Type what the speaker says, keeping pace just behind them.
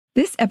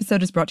This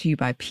episode is brought to you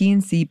by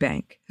PNC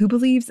Bank, who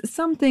believes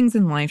some things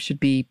in life should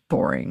be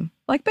boring,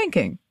 like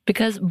banking.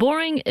 Because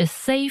boring is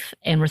safe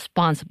and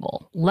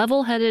responsible,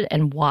 level-headed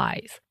and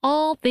wise.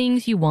 All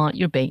things you want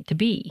your bank to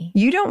be.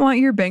 You don't want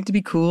your bank to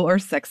be cool or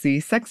sexy.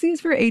 Sexy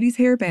is for 80s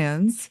hair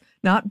bands,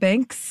 not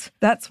banks.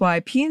 That's why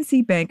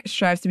PNC Bank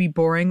strives to be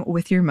boring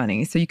with your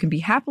money so you can be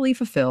happily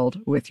fulfilled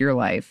with your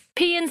life.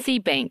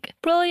 PNC Bank,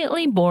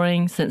 brilliantly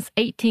boring since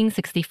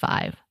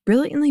 1865.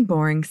 Brilliantly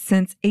Boring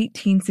Since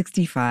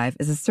 1865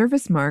 is a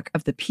service mark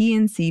of the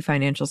PNC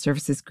Financial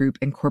Services Group,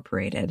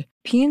 Incorporated.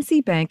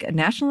 PNC Bank, a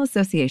National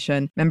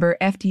Association, member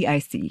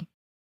FDIC.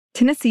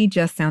 Tennessee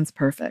just sounds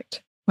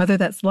perfect. Whether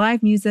that's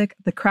live music,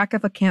 the crack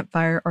of a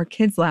campfire, or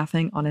kids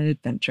laughing on an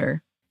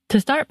adventure.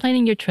 To start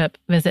planning your trip,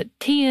 visit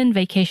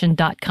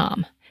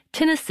tnvacation.com.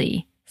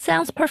 Tennessee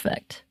sounds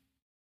perfect.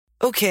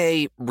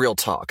 Okay, real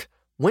talk.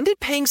 When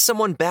did paying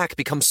someone back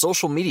become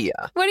social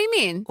media? What do you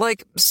mean?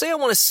 Like, say I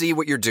want to see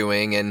what you're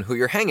doing and who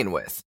you're hanging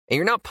with, and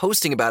you're not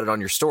posting about it on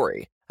your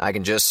story. I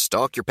can just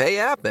stalk your Pay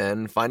app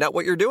and find out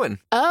what you're doing.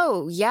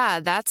 Oh,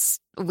 yeah,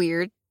 that's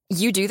weird.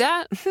 You do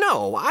that?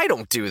 No, I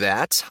don't do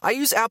that. I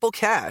use Apple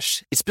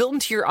Cash. It's built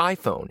into your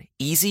iPhone,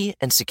 easy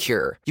and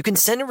secure. You can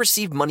send and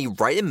receive money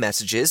right in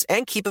Messages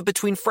and keep it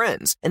between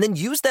friends, and then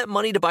use that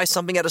money to buy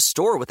something at a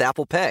store with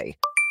Apple Pay.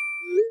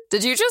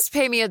 Did you just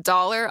pay me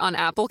 $1 on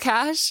Apple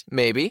Cash?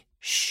 Maybe.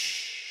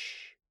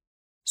 Shh.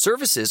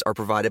 Services are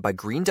provided by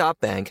Green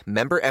Dot Bank,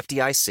 member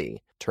FDIC.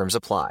 Terms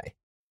apply.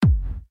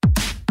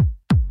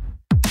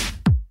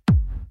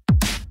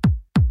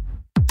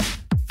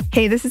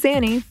 Hey, this is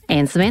Annie.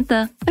 And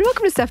Samantha. And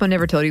welcome to Stuff I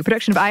Never Told You,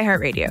 production of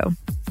iHeartRadio.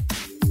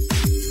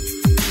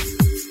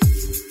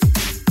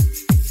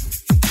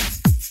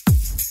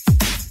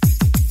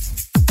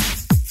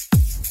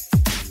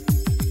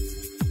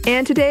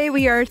 And today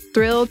we are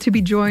thrilled to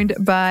be joined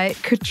by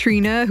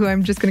Katrina, who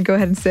I'm just going to go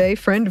ahead and say,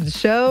 friend of the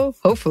show,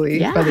 hopefully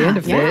by the end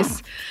of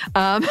this,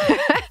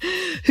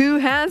 who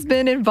has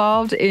been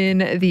involved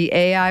in the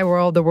AI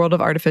world, the world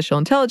of artificial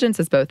intelligence,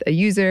 as both a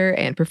user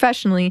and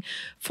professionally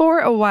for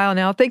a while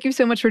now. Thank you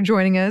so much for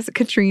joining us,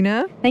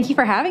 Katrina. Thank you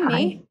for having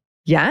me.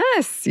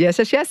 Yes.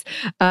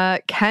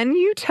 Can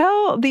you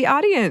tell the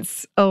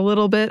audience a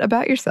little bit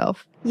about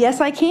yourself? Yes,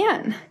 I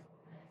can.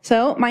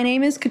 So my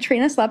name is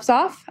Katrina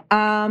Slepsoff.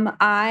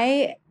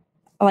 I,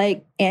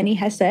 like Annie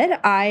has said,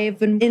 I've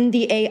been in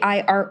the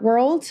AI art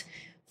world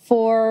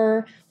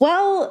for,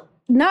 well,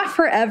 not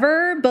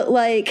forever, but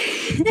like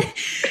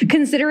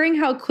considering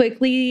how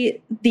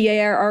quickly the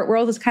AI art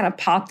world has kind of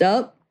popped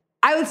up,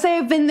 I would say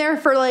I've been there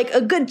for like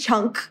a good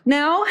chunk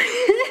now.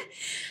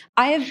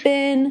 I have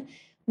been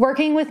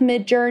working with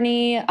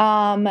Midjourney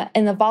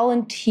in the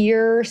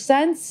volunteer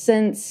sense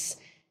since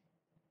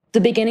the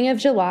beginning of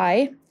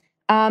July.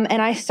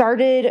 And I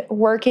started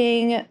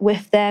working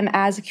with them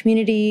as a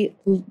community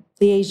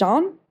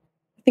liaison.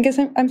 I think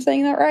I'm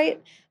saying that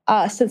right,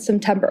 since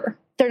September.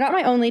 They're not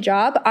my only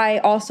job. I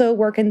also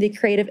work in the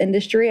creative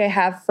industry. I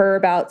have for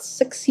about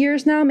 6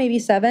 years now, maybe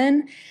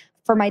 7.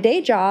 For my day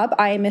job,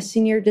 I am a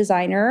senior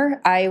designer.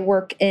 I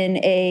work in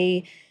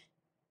a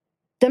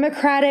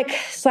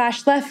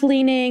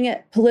Democratic/left-leaning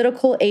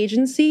political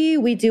agency.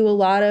 We do a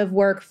lot of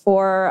work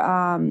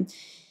for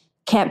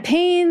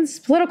campaigns,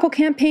 political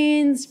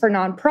campaigns, for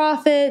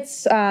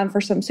nonprofits,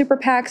 for some super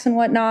PACs and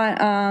whatnot.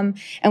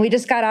 And we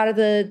just got out of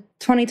the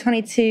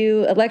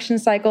 2022 election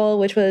cycle,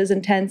 which was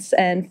intense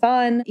and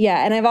fun.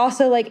 Yeah, and I've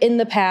also, like, in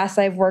the past,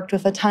 I've worked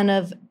with a ton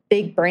of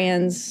big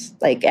brands,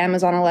 like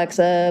Amazon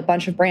Alexa, a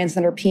bunch of brands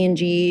that are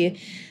P&G,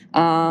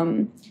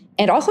 and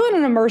also in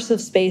an immersive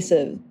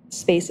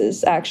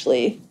spaces,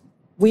 actually,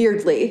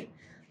 weirdly.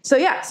 So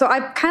yeah, so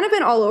I've kind of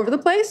been all over the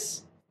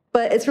place,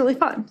 but it's really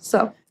fun,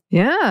 so.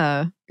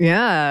 Yeah.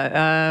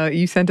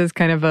 You sent us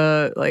kind of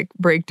a like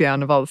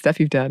breakdown of all the stuff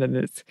you've done, and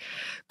it's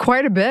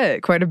quite a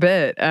bit.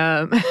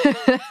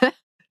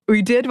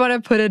 We did want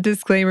to put a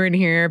disclaimer in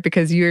here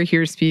because you're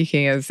here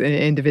speaking as an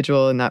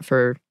individual and not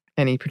for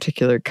any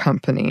particular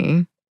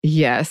company.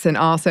 Yes, and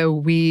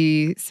also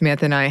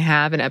Samantha and I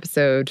have an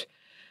episode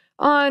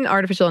on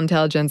artificial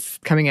intelligence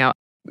coming out.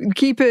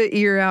 Keep an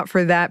ear out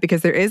for that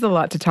because there is a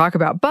lot to talk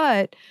about.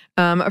 But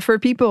for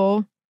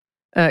people,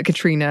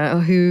 Katrina,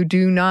 who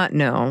do not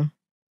know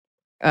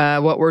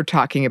what we're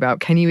talking about,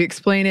 can you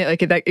explain it?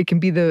 Like it can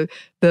be the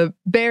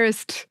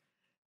barest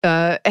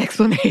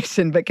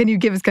explanation, but can you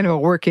give us kind of a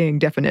working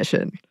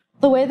definition?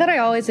 The way that I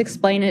always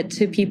explain it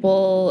to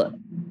people,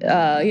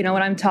 when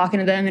I'm talking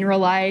to them in real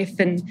life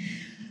and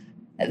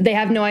they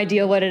have no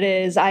idea what it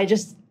is, I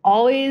just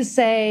always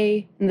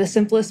say in the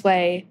simplest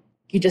way,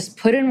 you just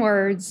put in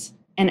words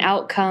and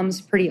out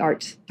comes pretty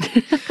art.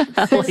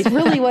 That's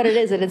really what it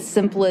is at its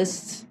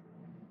simplest.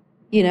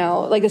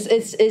 Like it's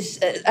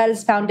at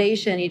its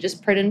foundation. You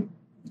just put in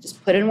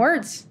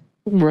words.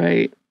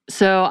 Right.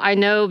 So I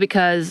know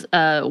because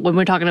when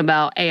we're talking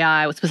about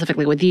AI,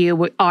 specifically with you,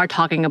 we are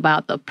talking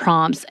about the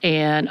prompts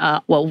and,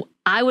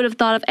 I would have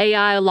thought of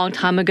AI a long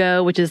time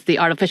ago, which is the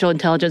artificial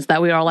intelligence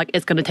that we are like,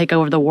 it's going to take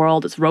over the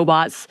world. It's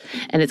robots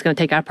and it's going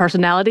to take our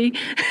personality,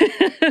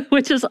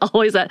 which is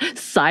always that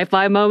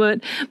sci-fi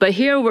moment. But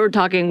here we're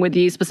talking with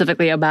you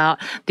specifically about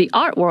the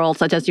art world,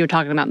 such as you were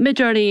talking about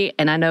Midjourney.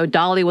 And I know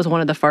DALL-E was one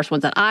of the first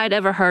ones that I'd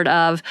ever heard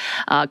of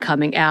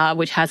coming out,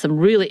 which has some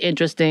really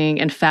interesting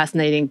and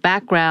fascinating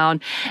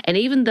background. And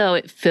even though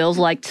it feels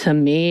like to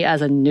me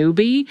as a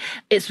newbie,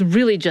 it's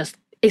really just,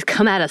 it's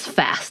come at us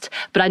fast.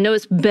 But I know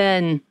it's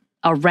been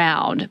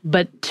around,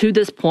 but to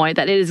this point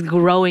that it is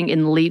growing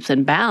in leaps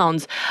and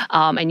bounds.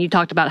 And you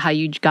talked about how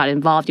you got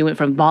involved. You went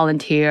from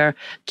volunteer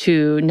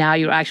to now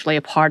you're actually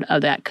a part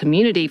of that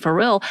community for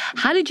real.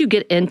 How did you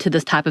get into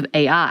this type of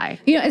AI?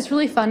 You know, it's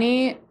really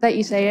funny that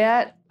you say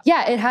that.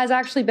 Yeah, it has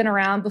actually been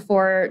around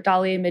before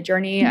DALL-E and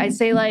Midjourney. I'd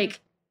say like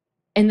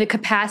in the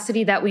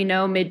capacity that we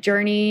know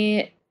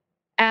Midjourney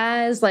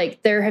as,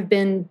 like there have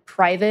been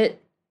private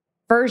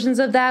versions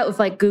of that with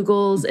like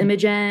Google's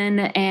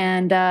Imagen,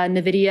 and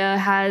NVIDIA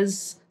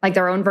has like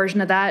their own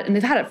version of that. And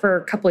they've had it for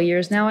a couple of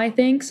years now, I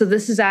think. So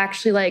this is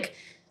actually like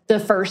the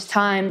first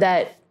time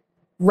that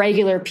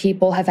regular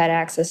people have had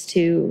access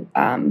to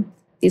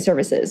these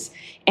services.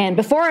 And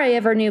before I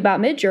ever knew about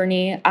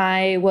Midjourney,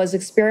 I was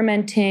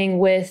experimenting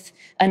with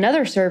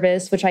another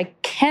service, which I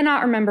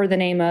cannot remember the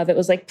name of. It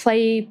was like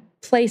Play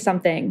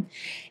something.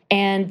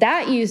 And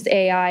that used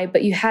AI,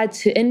 but you had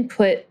to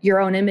input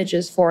your own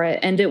images for it.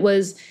 And it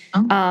was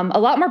a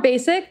lot more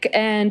basic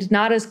and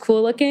not as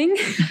cool looking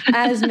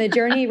as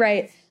Midjourney,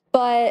 right?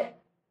 But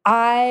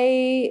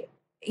I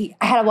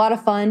had a lot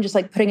of fun just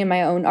like putting in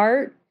my own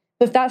art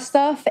with that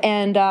stuff.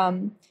 And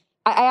I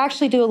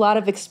actually do a lot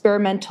of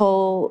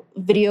experimental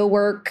video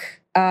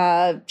work,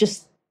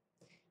 just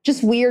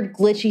weird,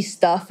 glitchy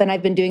stuff. And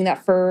I've been doing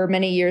that for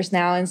many years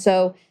now. And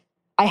so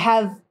I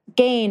have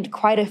gained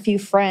quite a few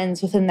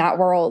friends within that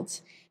world.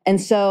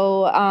 And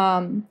so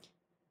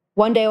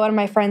one day, one of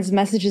my friends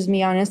messages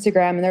me on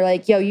Instagram and they're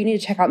like, yo, you need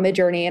to check out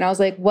Midjourney. And I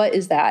was like, what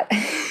is that?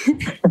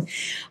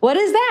 What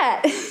is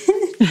that?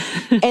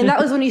 And that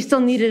was when you still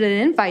needed an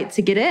invite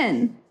to get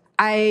in.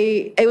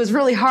 It was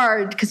really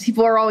hard because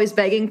people are always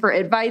begging for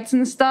invites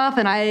and stuff.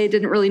 And I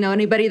didn't really know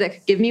anybody that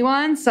could give me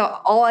one. So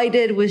all I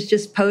did was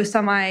just post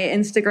on my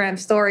Instagram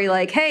story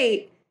like,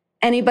 hey,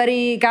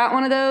 anybody got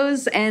one of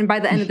those? And by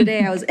the end of the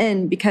day, I was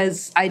in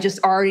because I just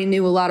already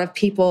knew a lot of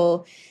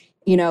people,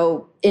 you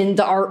know, in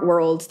the art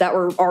world that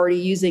were already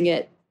using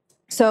it.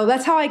 So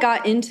that's how I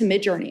got into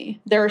Midjourney.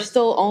 There are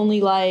still only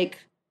like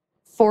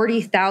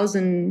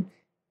 40,000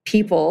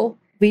 people.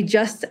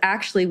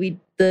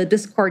 The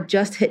Discord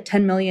just hit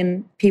 10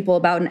 million people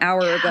about an hour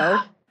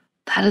ago.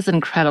 That is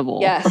incredible.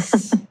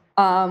 Yes.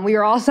 We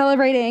were all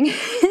celebrating.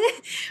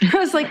 I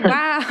was like,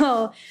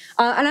 wow.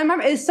 And I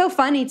remember, it's so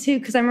funny too,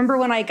 because I remember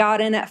when I got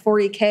in at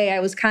 40K,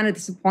 I was kind of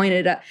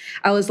disappointed.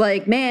 I was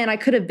like, man, I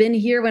could have been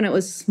here when it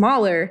was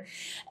smaller.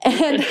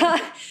 And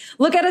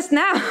look at us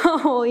now.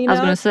 You know? I was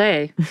going to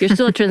say, you're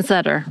still a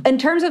trendsetter. In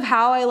terms of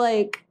how I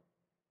like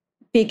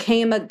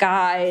became a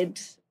guide,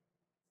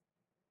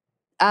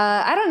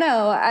 I don't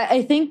know.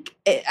 I think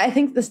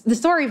the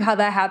story of how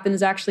that happened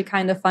is actually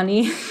kind of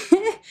funny.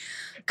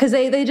 Because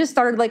they just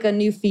started like a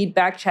new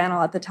feedback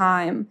channel at the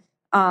time.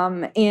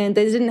 And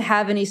they didn't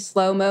have any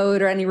slow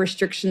mode or any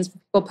restrictions for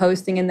people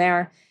posting in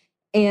there.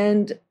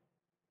 And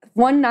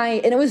one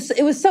night, and it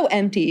was so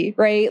empty,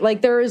 right?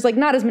 Like there was like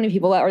not as many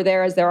people that were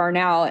there as there are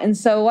now. And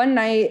so one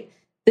night,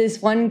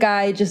 this one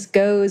guy just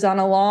goes on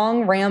a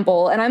long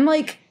ramble. And I'm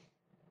like,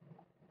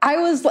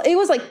 it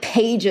was like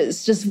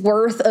pages just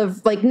worth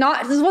of like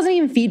this wasn't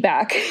even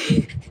feedback.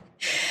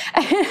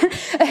 And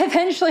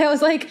eventually I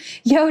was like,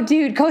 yo,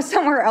 dude, go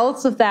somewhere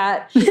else with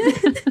that.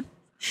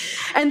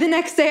 And the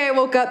next day I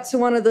woke up to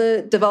one of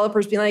the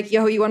developers being like,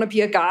 yo, you want to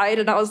be a guide?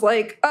 And I was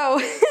like, oh,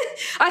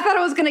 I thought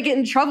I was going to get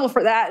in trouble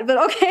for that, but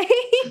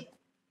okay.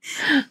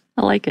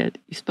 I like it.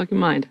 You spoke your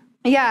mind.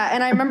 Yeah.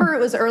 And I remember it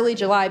was early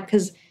July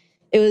because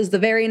it was the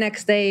very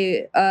next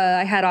day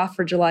I had off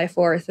for July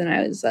 4th and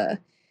I was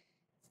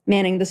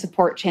manning the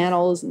support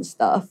channels and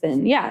stuff.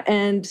 And yeah,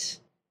 and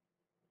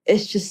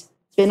it's just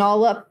been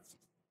all up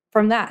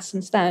from that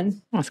since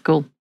then. That's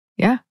cool.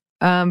 Yeah.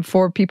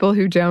 For people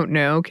who don't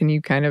know, can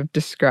you kind of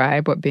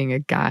describe what being a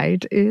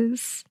guide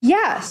is?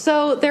 Yeah.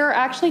 So there are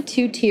actually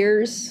 2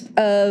 tiers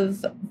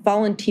of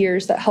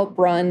volunteers that help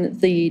run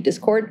the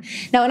Discord.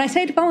 Now, when I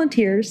say to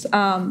volunteers,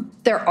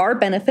 there are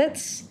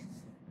benefits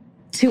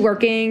to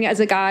working as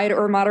a guide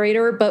or a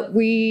moderator, but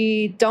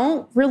we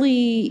don't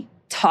really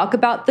talk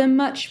about them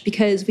much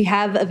because we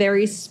have a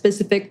very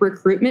specific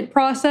recruitment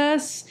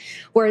process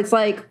where it's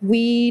like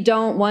we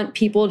don't want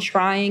people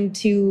trying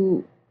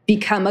to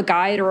become a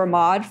guide or a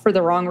mod for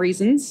the wrong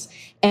reasons.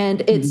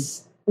 And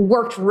it's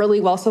worked really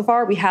well so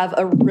far. We have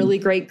a really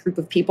great group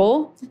of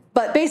people.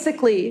 But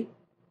basically,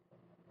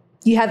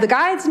 you have the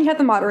guides and you have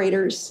the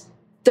moderators.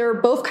 They're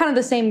both kind of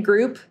the same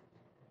group.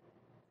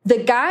 The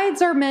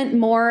guides are meant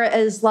more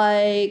as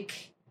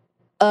like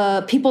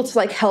people to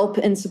like help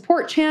and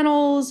support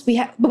channels.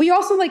 But we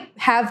also like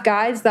have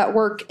guides that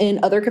work in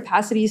other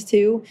capacities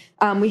too.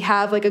 We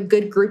have like a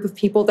good group of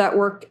people that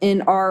work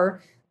in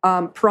our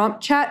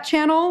prompt chat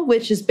channel,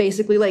 which is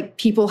basically like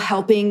people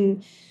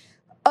helping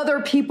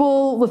other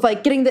people with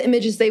like getting the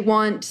images they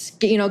want,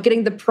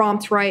 getting the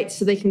prompt right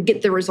so they can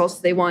get the results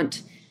they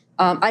want.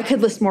 I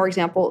could list more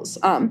examples.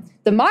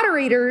 The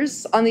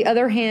moderators, on the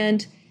other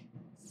hand,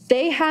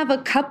 they have a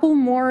couple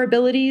more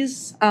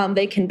abilities.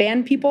 They can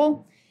ban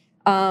people.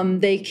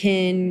 They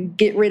can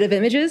get rid of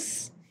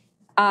images.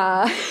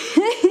 Those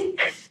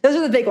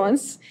are the big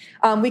ones.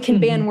 We can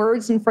ban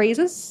words and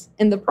phrases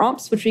in the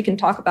prompts, which we can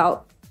talk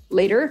about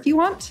later if you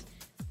want.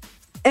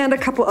 And a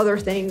couple other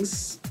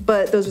things,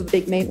 but those are the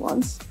big main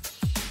ones.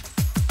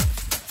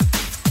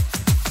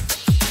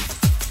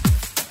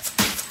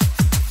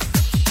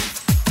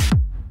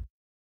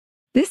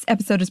 This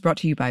episode is brought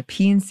to you by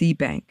PNC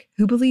Bank,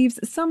 who believes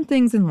some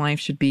things in life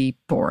should be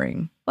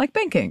boring, like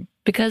banking.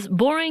 Because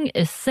boring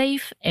is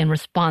safe and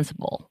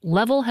responsible,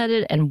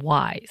 level-headed and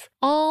wise.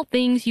 All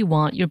things you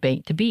want your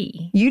bank to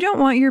be. You don't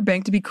want your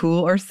bank to be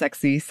cool or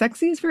sexy.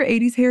 Sexy is for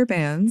 80s hair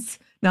bands,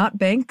 not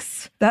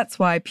banks. That's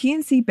why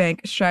PNC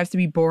Bank strives to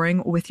be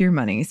boring with your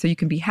money so you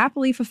can be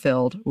happily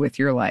fulfilled with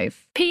your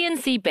life.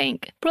 PNC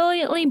Bank,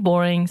 brilliantly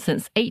boring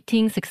since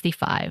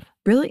 1865.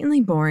 Brilliantly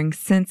Boring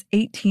Since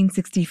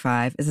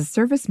 1865 is a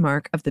service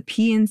mark of the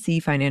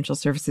PNC Financial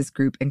Services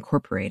Group,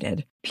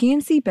 Incorporated.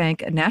 PNC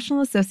Bank, a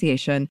National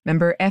Association,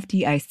 member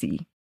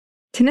FDIC.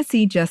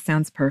 Tennessee just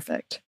sounds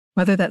perfect.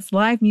 Whether that's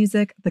live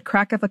music, the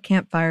crack of a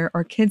campfire,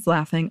 or kids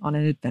laughing on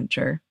an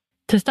adventure.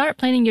 To start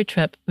planning your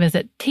trip,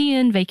 visit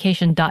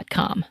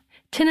tnvacation.com.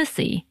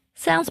 Tennessee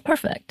sounds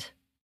perfect.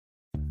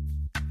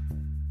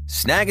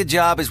 Snag a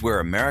Job is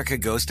where America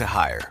goes to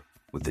hire,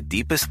 with the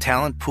deepest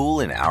talent pool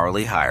in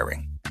hourly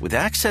hiring. With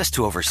access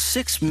to over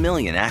 6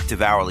 million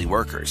active hourly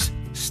workers,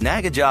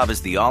 Snag a Job is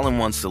the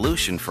all-in-one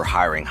solution for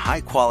hiring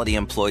high-quality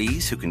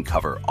employees who can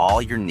cover all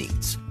your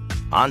needs.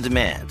 On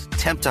demand,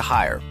 temp to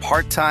hire,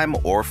 part-time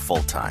or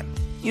full-time.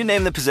 You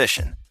name the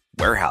position.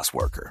 Warehouse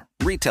worker,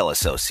 retail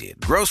associate,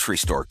 grocery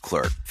store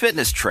clerk,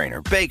 fitness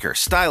trainer, baker,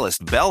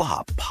 stylist,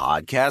 bellhop,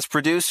 podcast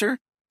producer.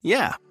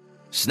 Yeah,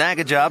 Snag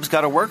a Job's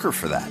got a worker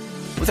for that.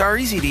 With our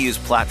easy-to-use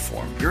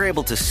platform, you're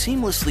able to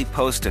seamlessly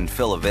post and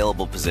fill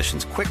available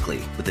positions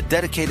quickly with a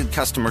dedicated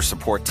customer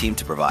support team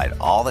to provide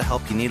all the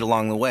help you need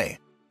along the way.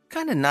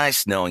 Kind of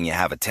nice knowing you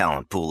have a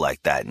talent pool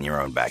like that in your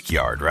own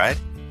backyard,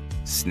 right?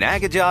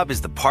 Snag a Job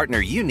is the partner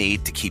you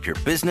need to keep your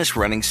business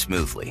running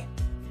smoothly.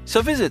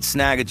 So visit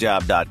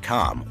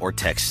snagajob.com or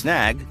text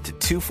SNAG to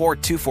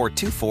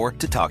 242424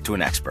 to talk to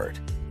an expert.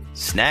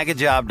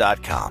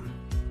 Snagajob.com,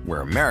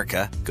 where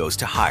America goes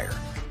to hire.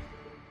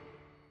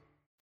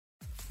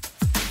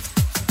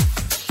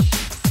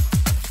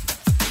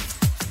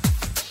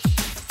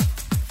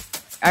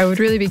 I would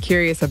really be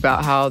curious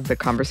about how the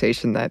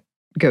conversation that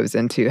goes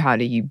into how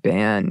do you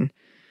ban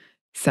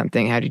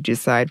something, how do you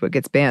decide what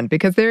gets banned?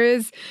 Because there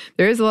is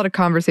a lot of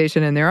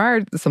conversation, and there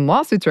are some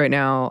lawsuits right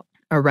now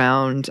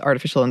around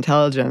artificial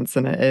intelligence,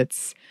 and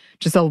it's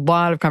just a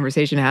lot of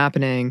conversation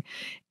happening.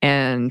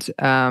 And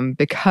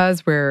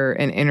because we're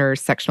an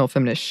intersectional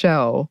feminist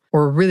show,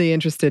 we're really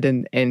interested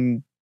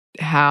in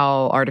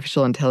how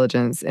artificial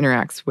intelligence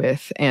interacts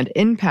with and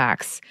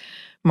impacts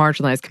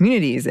marginalized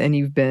communities. And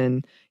you've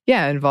been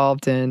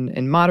involved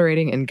in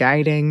moderating and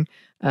guiding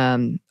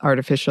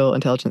artificial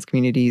intelligence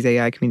communities,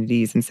 AI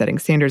communities, and setting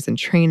standards and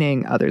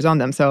training others on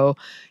them. So,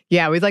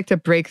 we'd like to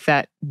break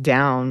that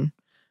down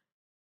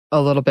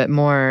a little bit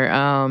more,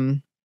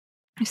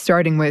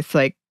 starting with,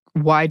 like,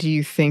 why do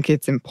you think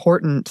it's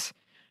important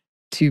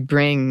to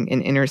bring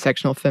an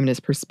intersectional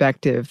feminist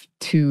perspective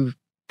to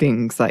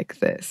things like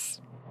this?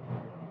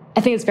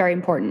 I think it's very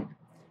important.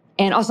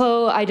 And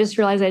also, I just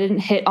realized I didn't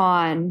hit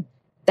on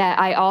that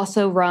I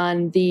also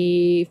run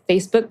the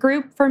Facebook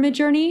group for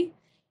Midjourney.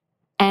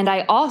 And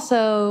I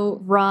also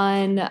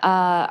run,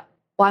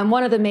 I'm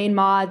one of the main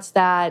mods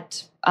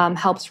that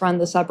helps run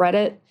the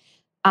subreddit.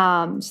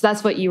 So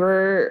that's what you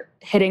were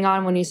hitting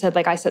on when you said,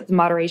 like, I set the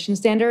moderation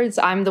standards.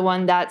 I'm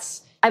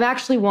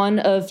actually one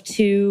of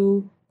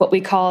two, what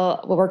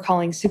we're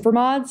calling super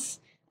mods,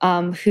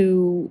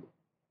 who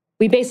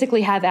we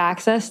basically have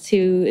access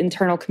to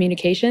internal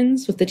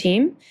communications with the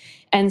team.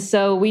 And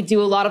so we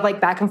do a lot of like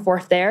back and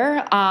forth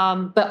there.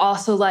 But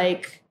also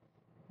like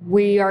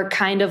we are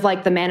kind of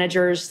like the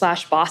managers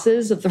 /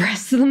 bosses of the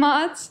rest of the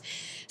mods.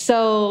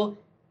 So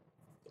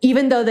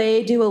even though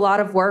they do a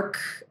lot of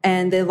work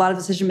and a lot of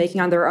decision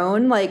making on their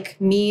own, like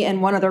me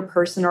and one other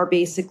person are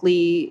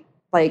basically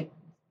like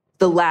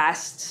the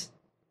last,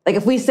 like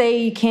if we say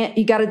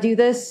you got to do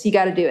this, you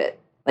got to do it.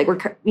 Like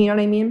you know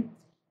what I mean?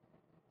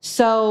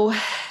 So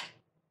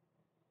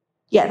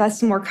yeah, that's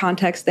some more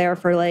context there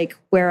for like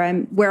where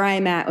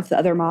I'm at with the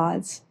other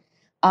mods.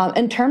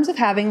 In terms of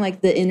having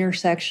like the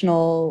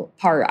intersectional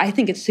part, I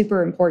think it's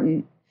super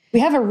important. We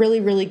have a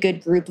really, really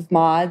good group of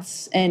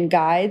mods and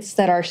guides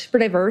that are super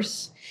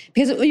diverse.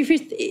 Because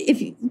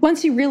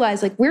once you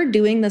realize like we're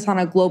doing this on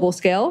a global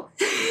scale,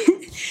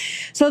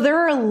 So there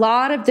are a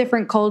lot of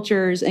different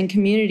cultures and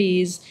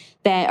communities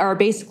that are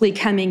basically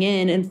coming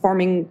in and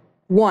forming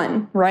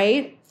one,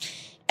 right?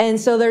 And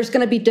so there's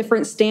going to be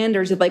different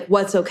standards of like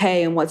what's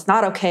okay and what's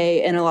not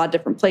okay in a lot of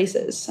different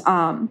places.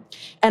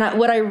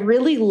 What I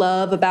really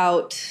love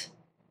about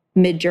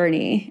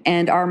Midjourney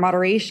and our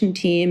moderation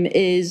team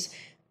is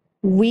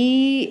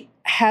we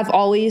have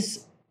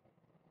always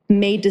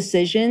made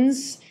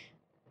decisions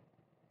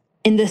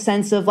in the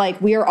sense of like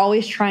we are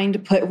always trying to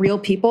put real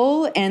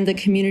people and the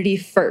community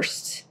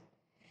first.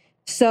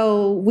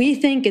 So we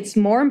think it's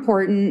more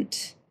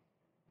important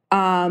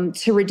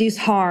to reduce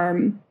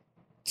harm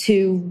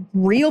to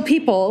real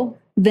people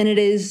than it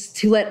is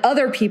to let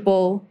other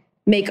people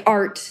make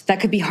art that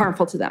could be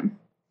harmful to them,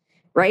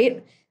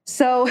 right?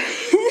 So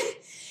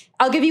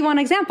I'll give you one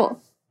example.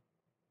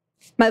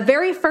 My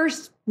very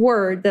first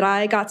word that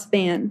I got to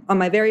ban on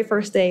my very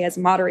first day as a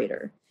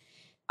moderator,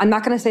 I'm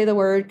not going to say the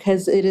word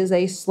because it is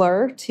a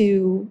slur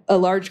to a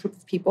large group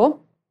of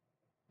people,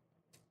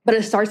 but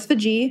it starts with a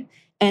G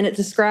and it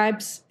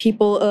describes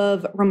people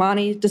of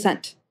Romani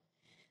descent.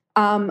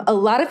 A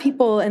lot of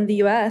people in the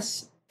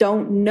US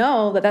don't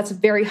know that that's a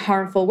very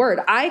harmful word.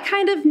 I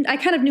kind of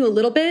knew a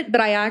little bit, but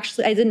I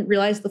didn't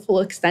realize the full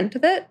extent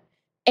of it.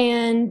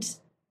 And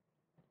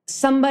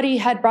somebody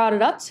had brought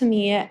it up to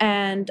me,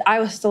 and I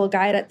was still a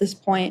guide at this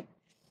point.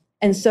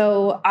 And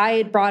so I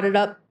had brought it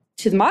up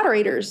to the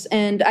moderators,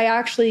 and I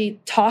actually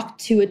talked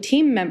to a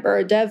team member,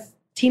 a dev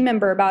team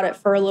member, about it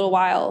for a little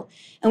while.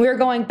 And we were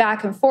going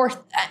back and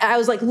forth. I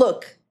was like,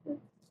 look,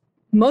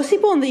 most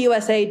people in the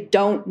USA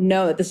don't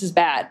know that this is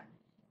bad.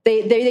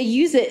 They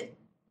use it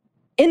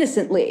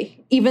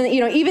innocently, even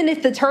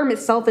if the term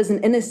itself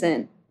isn't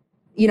innocent,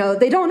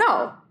 they don't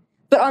know.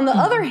 But on the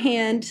other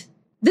hand,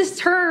 this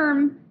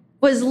term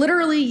was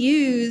literally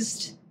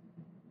used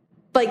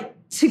like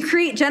to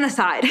create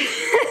genocide.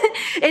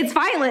 It's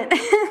violent,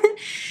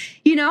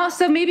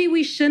 so maybe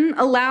we shouldn't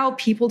allow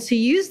people to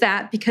use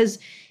that because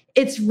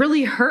it's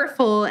really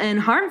hurtful and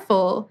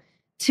harmful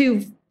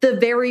to the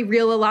very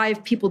real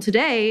alive people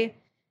today,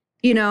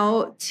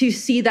 to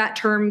see that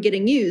term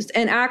getting used.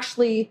 And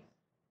actually,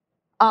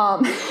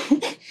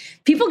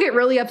 people get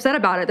really upset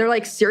about it. They're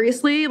like,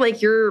 seriously,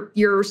 like you're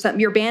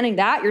banning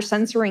that, you're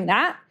censoring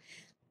that.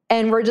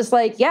 And we're just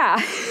like,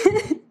 yeah,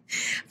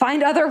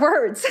 find other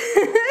words,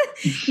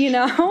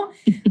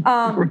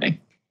 Right.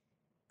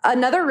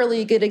 Another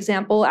really good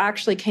example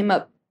actually came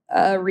up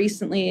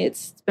recently.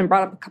 It's been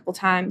brought up a couple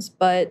times,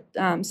 but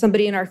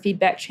somebody in our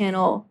feedback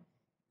channel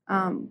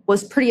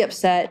was pretty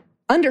upset,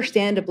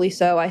 understandably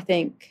so, I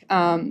think,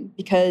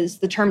 because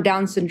the term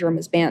Down syndrome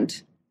is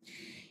banned.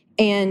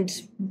 And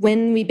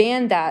when we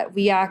banned that,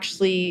 we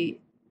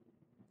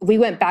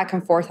went back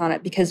and forth on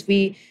it because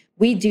we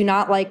do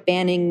not like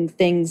banning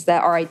things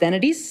that are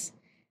identities.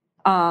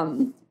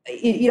 We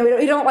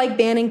don't like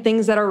banning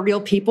things that are real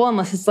people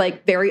unless it's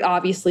like very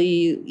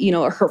obviously,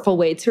 a hurtful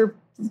way to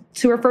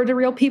refer to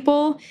real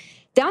people.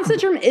 Down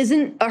syndrome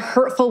isn't a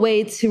hurtful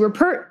way to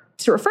refer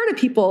to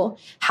people.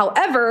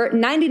 However,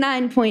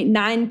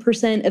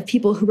 99.9% of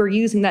people who were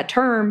using that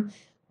term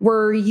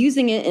were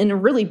using it in a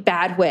really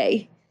bad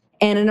way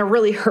and in a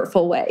really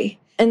hurtful way.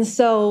 And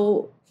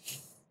so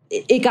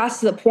it got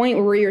to the point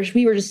where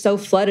we were just so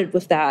flooded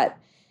with that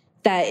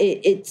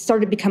it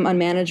started to become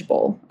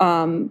unmanageable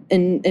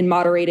in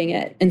moderating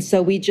it. And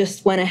so we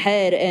just went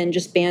ahead and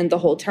just banned the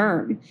whole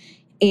term.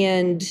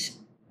 And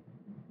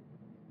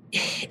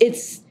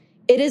it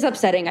is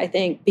upsetting, I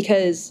think,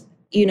 because,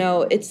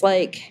 it's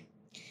like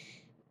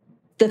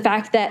the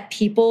fact that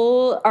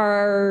people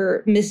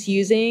are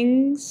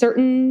misusing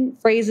certain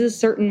phrases,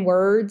 certain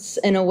words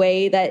in a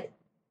way that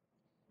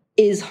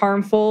is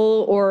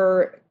harmful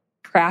or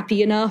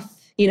crappy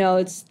enough,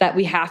 it's that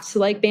we have to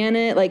like ban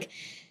it. Like,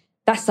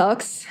 that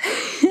sucks.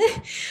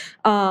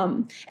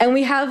 And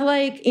we have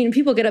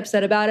people get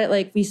upset about it.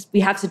 Like we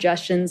have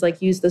suggestions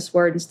like use this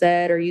word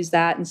instead or use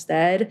that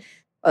instead.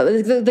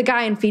 The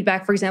guy in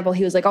feedback, for example,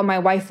 he was like, oh, my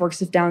wife works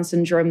with Down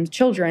syndrome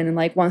children and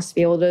like wants to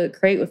be able to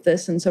create with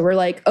this. And so we're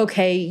like,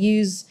 okay,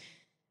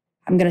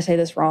 I'm going to say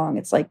this wrong.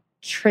 It's like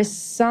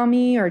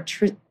trisomy or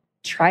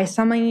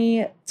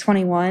trisomy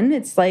 21.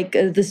 It's like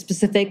the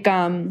specific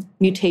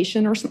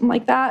mutation or something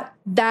like that.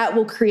 That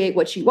will create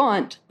what you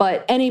want.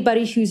 But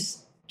anybody who's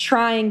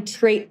trying to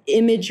create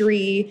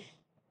imagery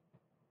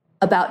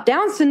about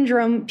Down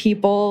syndrome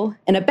people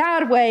in a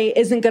bad way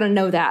isn't going to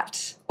know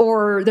that,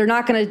 or they're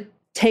not going to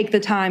take the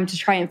time to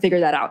try and figure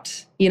that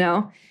out,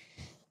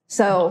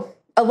 So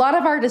a lot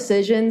of our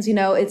decisions,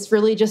 it's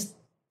really just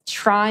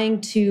trying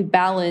to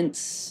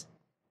balance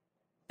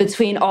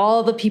between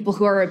all the people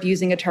who are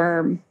abusing a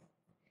term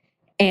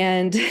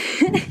and,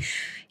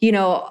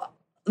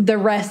 the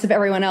rest of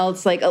everyone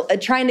else, like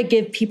trying to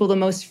give people the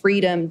most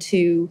freedom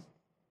to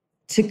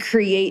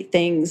create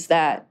things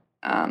that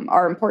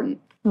are important.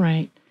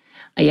 Right.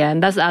 Yeah,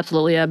 and that's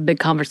absolutely a big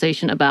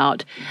conversation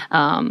about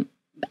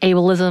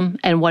ableism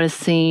and what is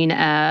seen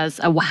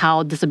as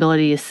how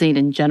disability is seen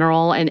in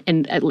general.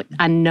 And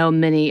I know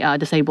many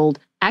disabled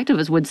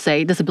activists would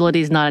say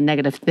disability is not a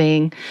negative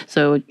thing.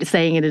 So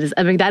saying it is,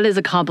 I mean, that is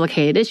a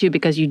complicated issue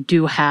because you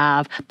do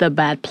have the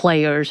bad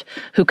players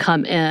who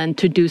come in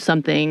to do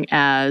something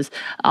as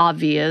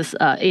obvious,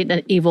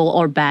 an evil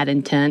or bad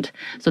intent.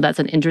 So that's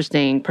an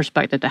interesting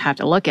perspective to have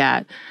to look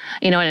at.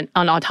 And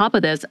on top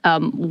of this,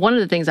 one of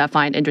the things I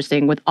find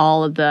interesting with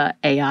all of the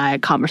AI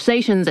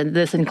conversations, and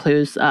this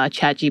includes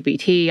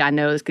ChatGPT, I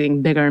know it's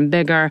getting bigger and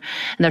bigger,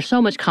 and there's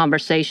so much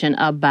conversation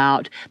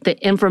about the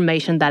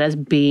information that is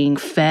being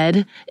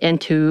fed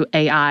into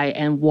AI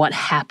and what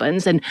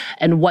happens and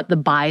what the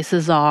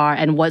biases are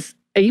and what's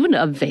even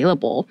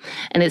available.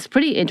 And it's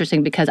pretty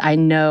interesting because I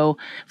know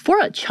for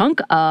a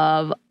chunk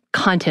of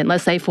content,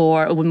 let's say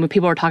for when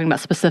people are talking about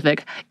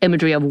specific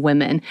imagery of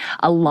women,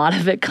 a lot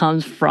of it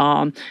comes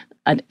from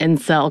an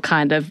incel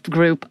kind of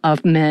group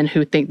of men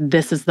who think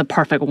this is the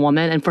perfect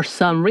woman. And for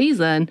some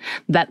reason,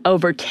 that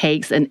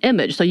overtakes an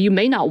image. So you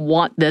may not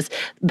want this.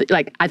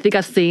 Like, I think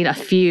I've seen a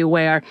few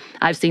where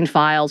I've seen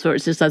files where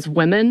it just says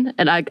women.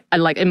 And I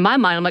like, in my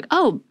mind, I'm like,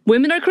 oh,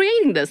 women are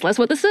creating this. That's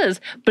what this is.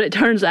 But it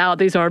turns out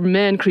these are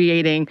men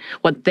creating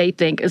what they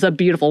think is a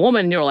beautiful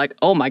woman. And you're like,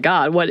 oh my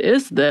God, what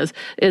is this?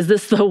 Is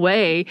this the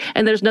way?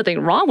 And there's nothing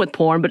wrong with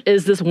porn, but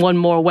is this one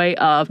more way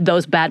of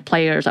those bad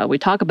players that we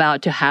talk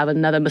about to have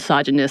another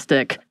misogynistic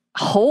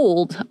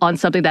hold on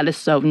something that is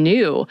so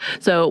new?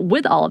 So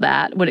with all of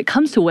that, when it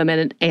comes to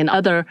women and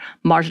other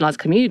marginalized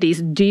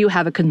communities, do you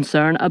have a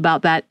concern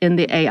about that in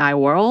the AI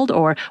world?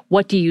 Or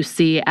what do you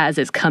see as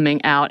it's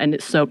coming out and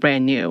it's so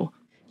brand new?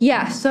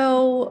 Yeah,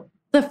 so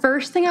the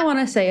first thing I want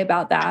to say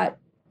about that,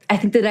 I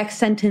think the next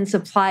sentence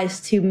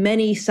applies to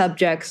many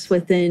subjects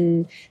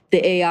within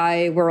the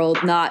AI world,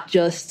 not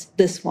just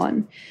this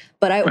one.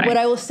 But what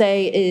I will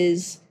say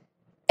is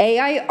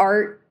AI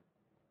art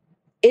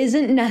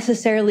isn't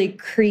necessarily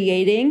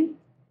creating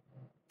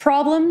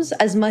problems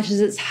as much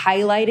as it's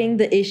highlighting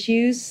the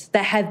issues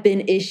that have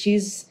been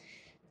issues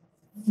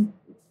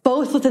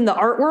both within the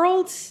art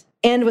world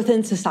and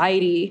within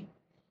society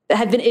that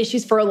have been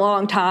issues for a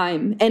long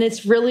time. And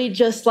it's really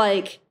just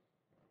like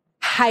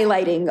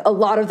highlighting a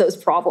lot of those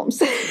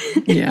problems.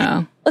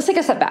 Yeah. Let's take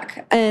a step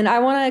back. And I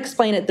want to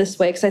explain it this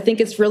way because I think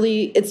it's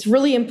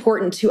really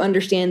important to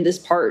understand this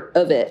part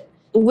of it,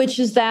 which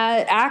is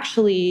that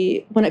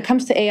actually when it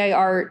comes to AI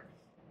art,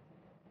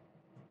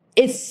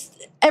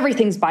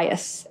 everything's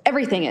biased.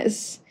 Everything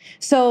is.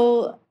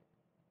 So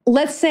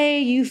let's say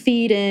you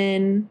feed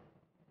in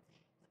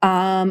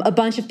a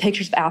bunch of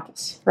pictures of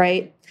apples,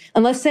 right?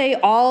 And let's say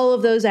all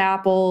of those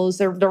apples,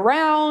 they're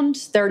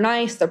round, they're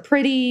nice, they're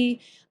pretty.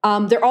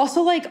 They're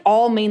also like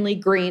all mainly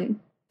green.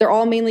 They're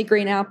all mainly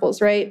green apples,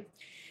 right?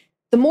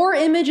 The more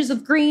images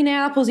of green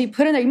apples you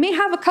put in there, you may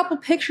have a couple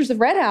pictures of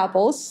red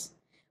apples,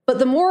 but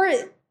the more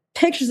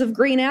pictures of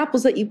green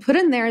apples that you put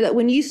in there, that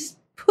when you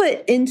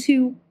put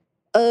into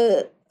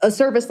a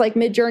service like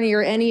Midjourney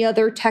or any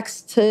other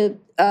text to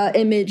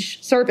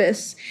image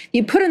service,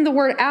 you put in the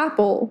word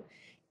apple,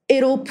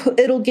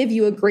 it'll give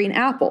you a green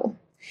apple.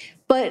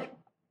 But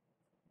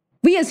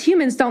we as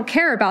humans don't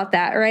care about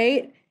that,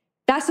 right?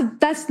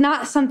 That's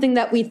not something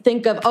that we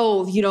think of,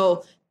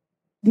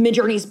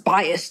 Midjourney's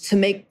biased to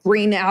make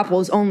green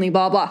apples only,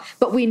 blah, blah.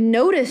 But we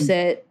notice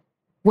it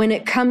when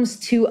it comes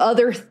to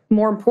other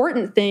more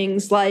important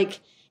things,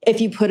 like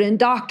if you put in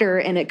doctor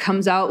and it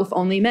comes out with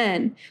only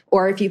men,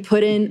 or if you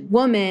put in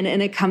woman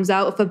and it comes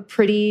out with a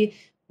pretty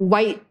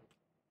white,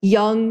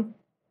 young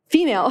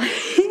female,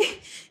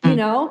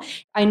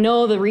 I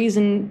know the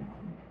reason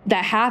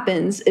that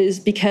happens is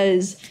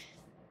because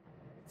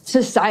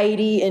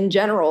society in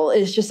general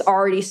is just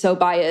already so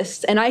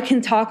biased. And I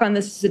can talk on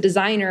this as a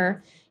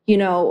designer.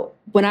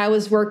 When I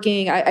was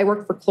working, I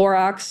worked for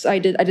Clorox. I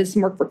did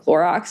some work for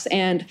Clorox,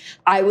 and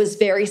I was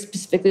very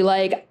specifically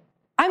like,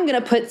 I'm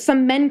going to put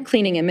some men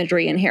cleaning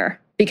imagery in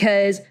here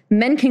because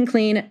men can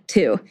clean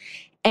too.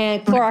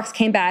 And Clorox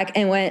came back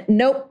and went,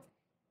 nope,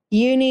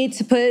 you need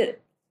to put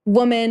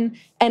woman.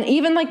 And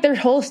even like their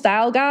whole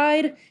style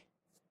guide,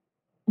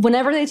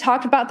 whenever they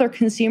talked about their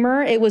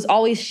consumer, it was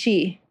always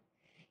she.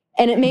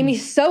 And it made me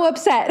so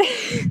upset.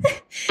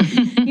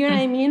 You know what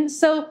I mean?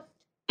 So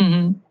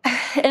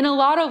in a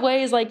lot of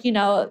ways,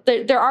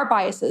 there are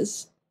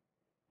biases.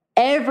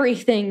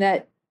 Everything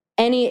that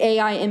any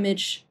AI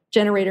image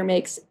generator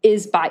makes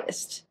is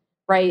biased,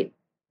 right?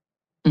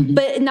 Mm-hmm.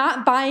 But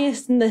not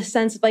biased in the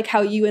sense of like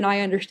how you and I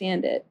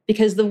understand it,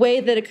 because the way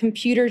that a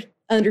computer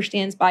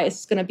understands bias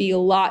is going to be a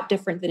lot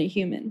different than a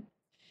human.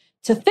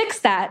 To fix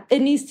that,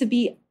 it needs to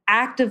be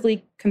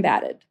actively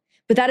combated.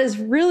 But that is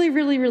really,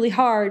 really, really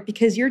hard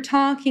because you're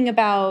talking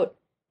about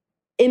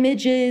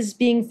images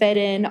being fed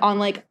in on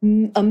like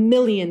a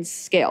millions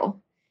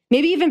scale,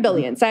 maybe even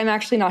billions. I'm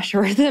actually not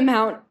sure the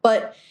amount,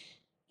 but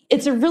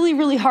it's a really,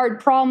 really hard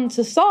problem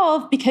to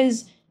solve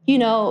because,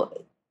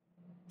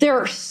 there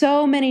are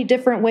so many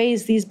different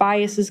ways these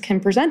biases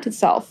can present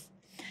itself.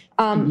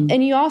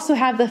 And you also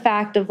have the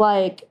fact of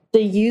like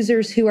the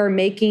users who are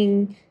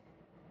making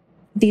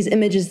these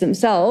images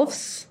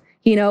themselves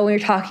when you're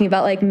talking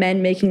about like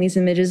men making these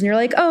images and you're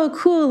like, oh,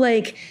 cool.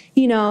 Like,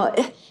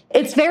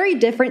 it's very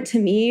different to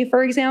me,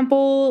 for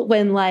example,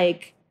 when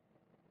like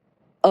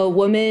a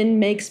woman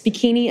makes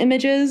bikini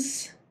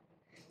images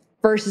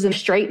versus a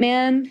straight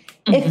man.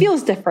 It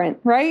feels different,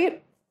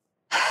 right?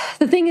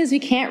 The thing is, you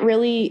can't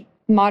really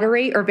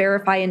moderate or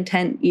verify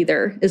intent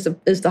either is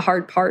the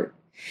hard part.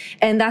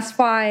 And that's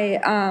why,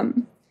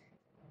 and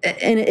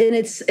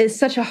it's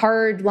such a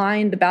hard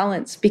line to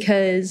balance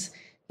because,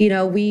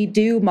 we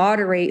do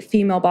moderate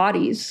female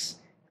bodies.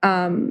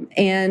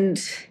 And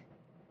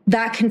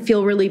that can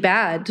feel really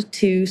bad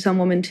to some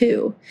women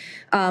too.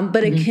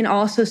 But it can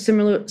also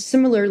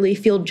similarly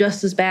feel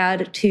just as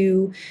bad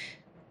to,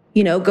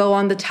 go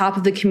on the top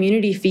of the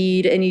community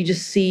feed and you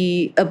just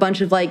see a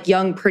bunch of like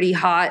young, pretty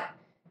hot,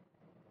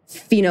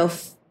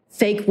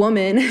 fake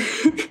woman.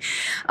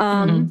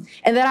 And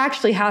that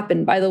actually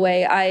happened, by the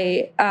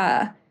way.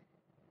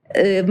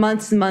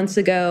 Months and months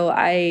ago,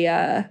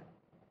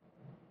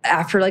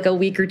 after like a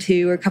week or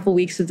two or a couple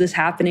weeks of this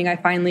happening, I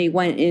finally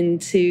went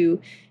into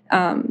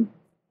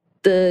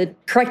the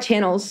correct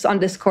channels on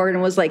Discord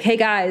and was like, hey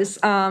guys,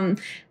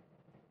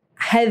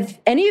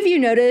 have any of you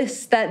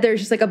noticed that there's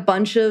just like a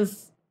bunch of,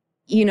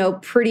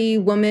 pretty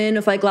women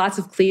with like lots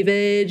of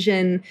cleavage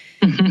and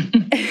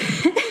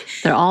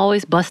they're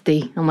always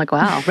busty. I'm like,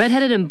 wow,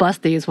 redheaded and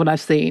busty is what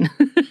I've seen.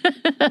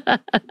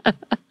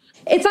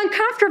 It's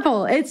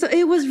uncomfortable.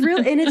 It was real,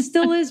 and it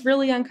still is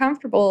really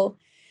uncomfortable.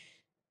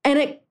 And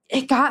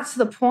it got to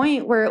the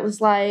point where it was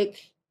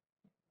like,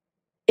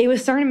 it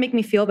was starting to make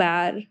me feel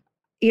bad.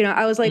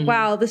 I was like,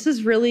 wow, this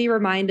is really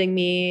reminding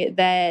me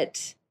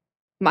that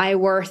my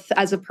worth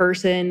as a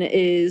person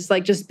is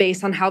like just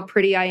based on how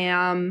pretty I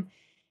am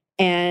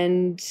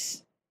and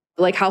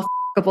like how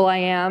f***able I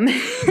am.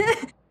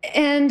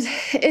 And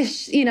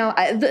it's,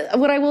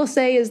 what I will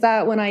say is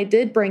that when I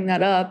did bring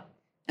that up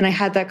and I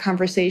had that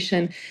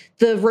conversation,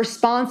 the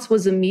response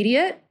was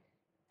immediate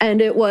and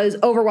it was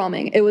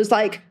overwhelming. It was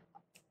like,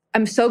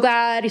 I'm so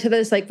glad you said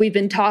this. Like, we've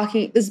been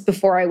talking, this is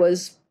before I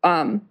was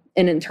in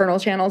internal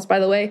channels, by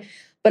the way.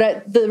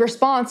 But the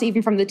response,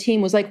 even from the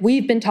team, was like,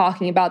 we've been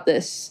talking about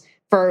this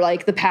for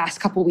like the past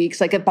couple weeks.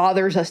 Like, it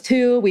bothers us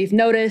too. We've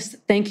noticed.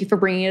 Thank you for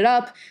bringing it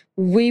up.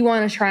 We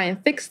want to try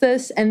and fix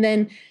this. And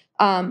then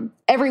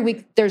every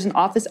week there's an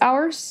office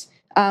hours,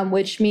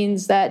 which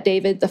means that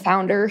David, the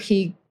founder,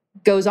 he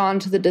goes on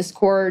to the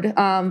Discord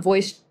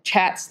voice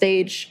chat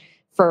stage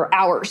for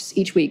hours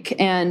each week.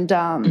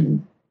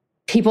 And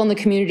people in the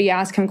community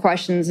ask him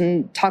questions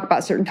and talk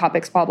about certain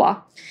topics, blah,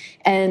 blah.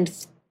 And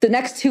the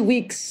next 2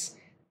 weeks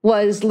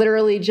was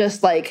literally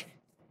just like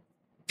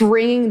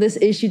bringing this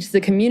issue to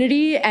the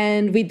community.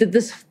 And we did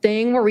this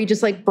thing where we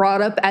just like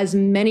brought up as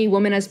many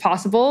women as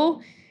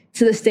possible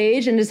to the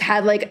stage and just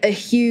had like a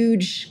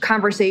huge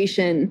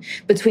conversation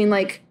between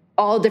like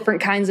all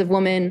different kinds of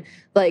women.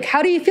 Like,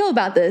 how do you feel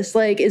about this?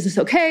 Like, is this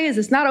okay? Is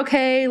this not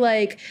okay?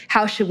 Like,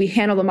 how should we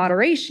handle the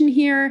moderation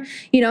here?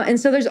 And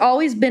so there's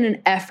always been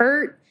an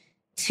effort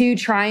to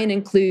try and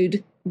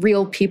include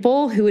real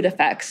people who it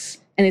affects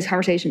in these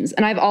conversations.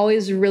 And I've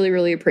always really,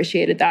 really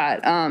appreciated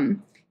that.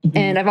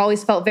 And I've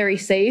always felt very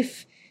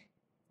safe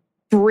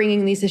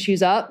bringing these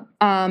issues up.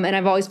 And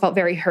I've always felt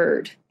very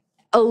heard.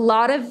 A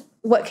lot of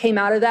what came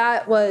out of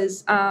that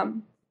was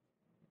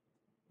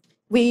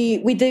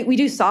we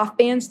do soft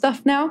ban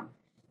stuff now.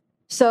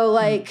 So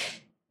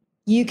like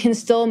you can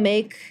still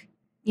make,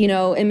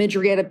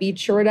 imagery at a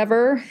beach or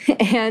whatever.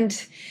 And,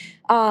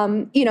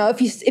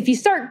 if you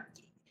start,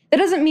 that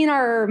doesn't mean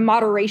our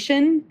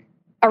moderation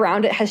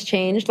around it has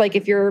changed. Like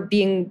if you're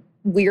being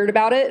weird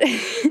about it,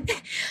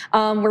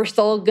 we're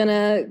still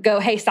gonna go,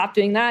 hey, stop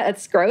doing that.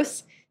 That's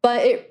gross.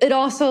 But it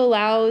also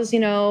allows,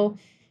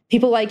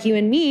 people like you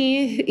and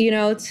me,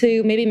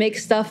 to maybe make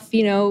stuff,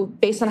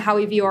 based on how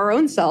we view our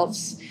own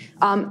selves,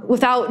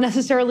 without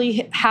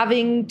necessarily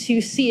having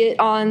to see it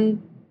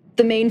on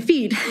the main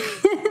feed,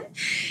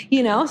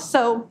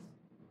 So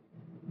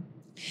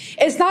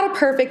it's not a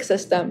perfect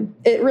system.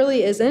 It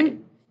really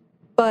isn't,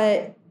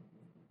 but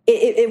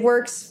it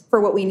works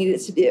for what we need it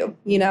to do,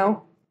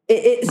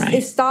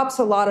 It stops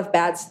a lot of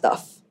bad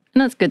stuff.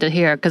 And that's good to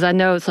hear, because I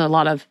know it's a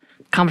lot of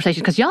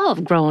conversation, because y'all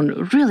have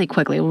grown really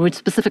quickly. We're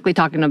specifically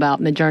talking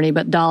about Midjourney,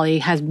 but Dolly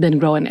has been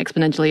growing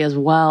exponentially as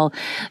well.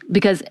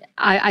 Because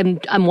I'm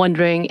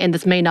wondering, and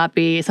this may not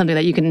be something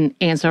that you can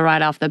answer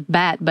right off the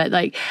bat, but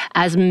like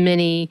as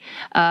many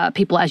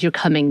people as you're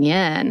coming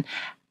in,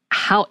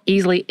 how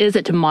easily is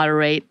it to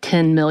moderate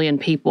 10 million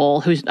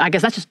people who's, I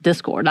guess that's just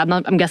Discord.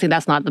 I'm guessing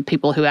that's not the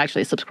people who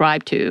actually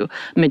subscribe to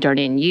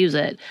Midjourney and use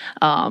it,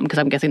 because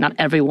I'm guessing not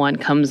everyone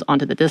comes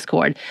onto the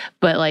Discord.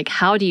 But like,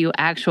 how do you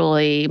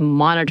actually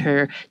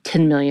monitor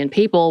 10 million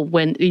people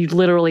when you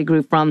literally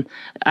grew from,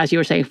 as you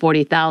were saying,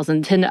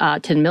 40,000,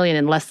 10 million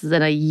in less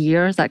than a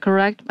year? Is that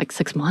correct? Like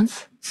 6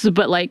 months? So,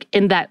 but like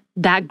in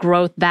that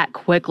growth that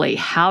quickly,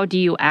 how do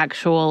you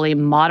actually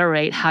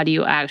moderate? How do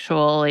you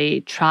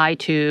actually try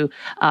to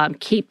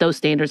keep those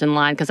standards in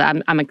line? Because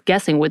I'm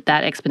guessing with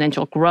that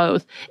exponential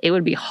growth, it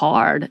would be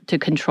hard to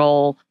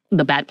control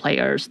the bad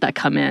players that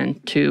come in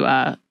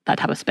to that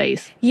type of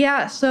space?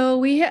 Yeah, so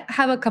we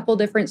have a couple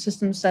different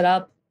systems set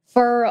up.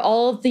 For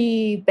all of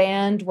the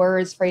banned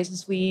words,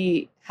 phrases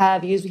we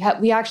have used,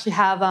 we actually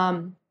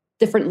have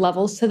different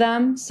levels to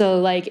them. So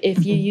like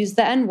if you use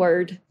the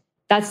N-word,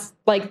 that's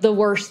like the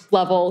worst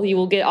level. You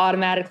will get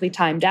automatically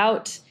timed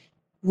out.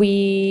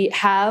 We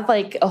have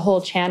like a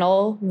whole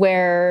channel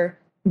where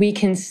we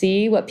can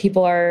see what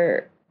people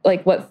are,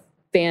 like what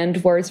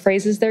banned words,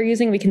 phrases they're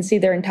using. We can see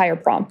their entire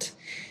prompt.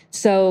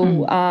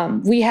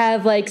 So we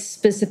have like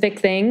specific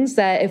things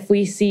that if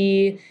we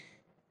see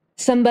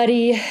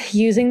somebody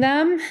using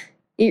them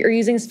or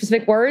using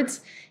specific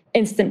words,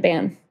 instant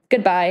ban.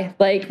 Goodbye.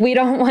 Like, we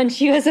don't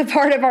want you as a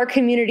part of our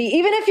community.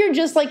 Even if you're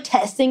just like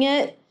testing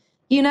it,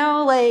 you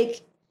know,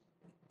 like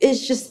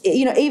it's just,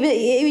 you know,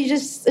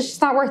 it's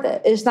just not worth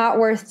it. It's not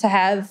worth to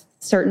have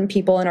certain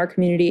people in our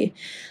community.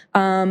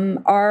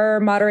 Our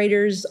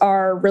moderators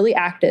are really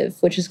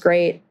active, which is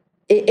great.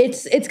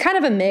 It's kind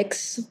of a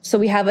mix. So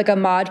we have like a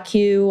mod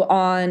queue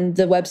on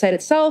the website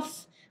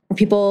itself where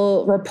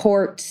people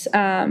report,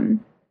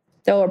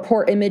 they'll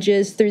report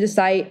images through the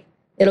site.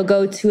 It'll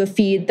go to a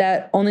feed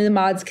that only the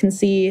mods can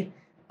see.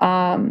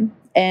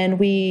 And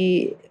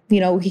we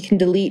can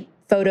delete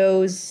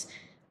photos.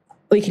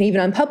 We can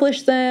even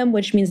unpublish them,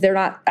 which means they're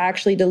not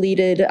actually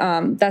deleted.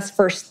 That's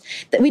first.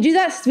 We do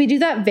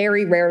that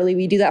very rarely.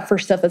 We do that for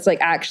stuff that's like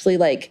actually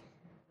like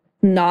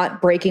not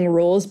breaking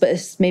rules, but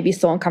it's maybe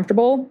still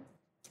uncomfortable.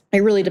 It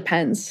really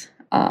depends.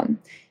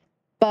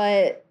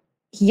 But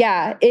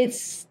yeah,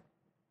 it's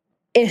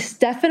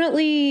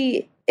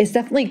definitely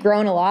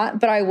grown a lot.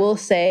 But I will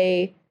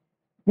say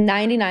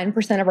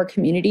 99% of our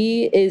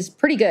community is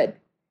pretty good,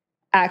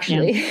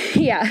 actually.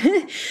 Yeah.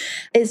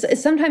 It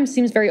sometimes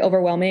seems very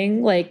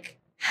overwhelming, like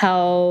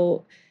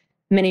how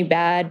many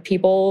bad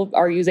people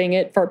are using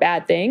it for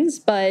bad things,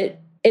 but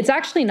it's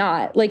actually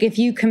not. Like if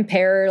you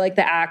compare like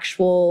the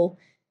actual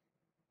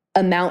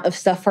amount of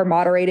stuff for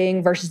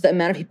moderating versus the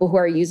amount of people who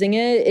are using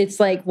it, it's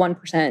like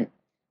 1%.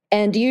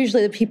 And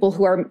usually the people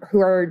who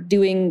are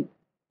doing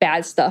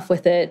bad stuff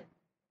with it,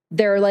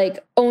 they're like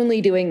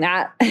only doing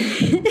that.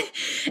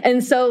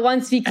 And so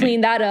once we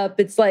clean that up,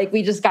 it's like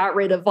we just got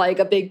rid of like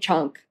a big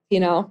chunk, you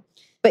know?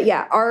 But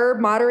yeah, our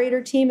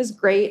moderator team is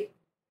great.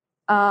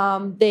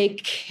 They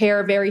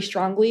care very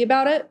strongly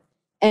about it.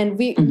 And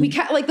we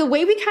like the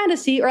way we kind of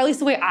see, or at least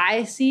the way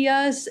I see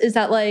us, is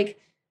that like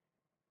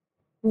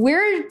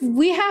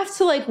we have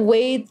to like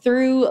wade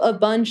through a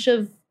bunch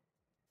of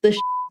the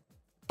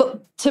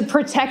but to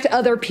protect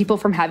other people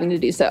from having to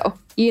do so,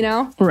 you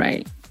know?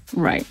 Right.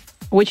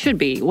 Which should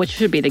be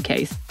the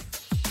case.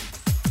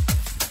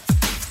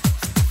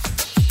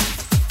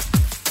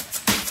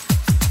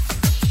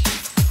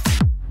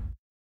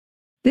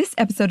 This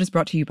episode is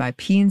brought to you by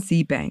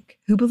PNC Bank,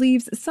 who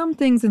believes some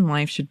things in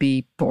life should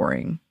be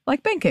boring,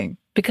 like banking.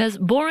 Because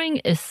boring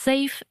is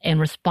safe and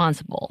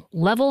responsible,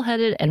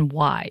 level-headed and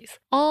wise.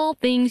 All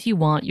things you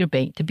want your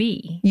bank to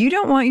be. You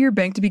don't want your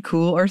bank to be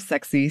cool or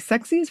sexy.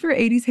 Sexy is for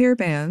 80s hair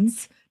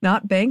bands,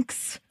 not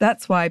banks.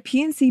 That's why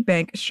PNC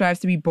Bank strives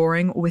to be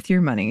boring with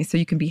your money so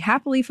you can be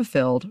happily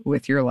fulfilled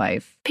with your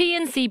life.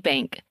 PNC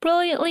Bank,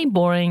 brilliantly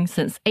boring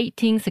since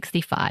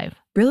 1865.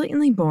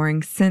 Brilliantly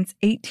Boring Since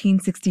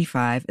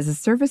 1865 is a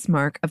service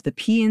mark of the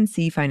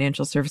PNC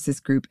Financial Services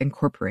Group,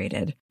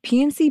 Incorporated.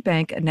 PNC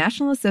Bank, a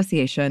National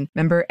Association,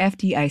 member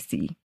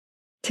FDIC.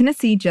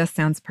 Tennessee just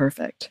sounds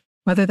perfect.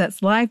 Whether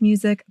that's live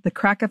music, the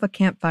crack of a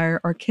campfire,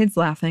 or kids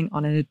laughing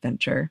on an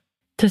adventure.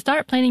 To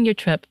start planning your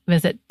trip,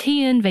 visit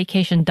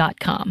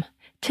tnvacation.com.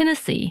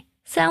 Tennessee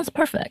sounds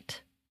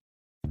perfect.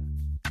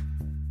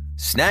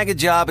 Snag a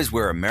Job is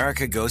where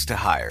America goes to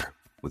hire,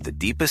 with the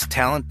deepest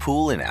talent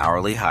pool in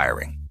hourly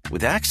hiring.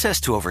 With access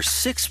to over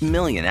 6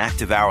 million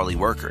active hourly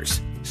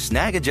workers,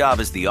 Snag a Job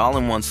is the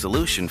all-in-one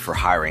solution for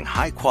hiring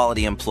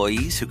high-quality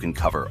employees who can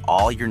cover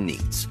all your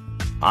needs.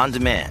 On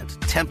demand,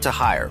 temp to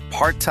hire,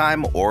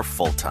 part-time or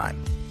full-time.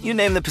 You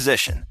name the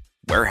position.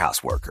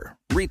 Warehouse worker,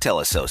 retail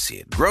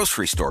associate,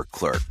 grocery store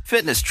clerk,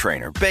 fitness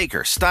trainer,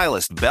 baker,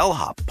 stylist,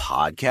 bellhop,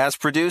 podcast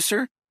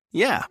producer.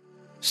 Yeah,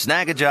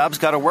 Snag a Job's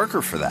got a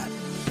worker for that.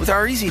 With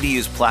our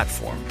easy-to-use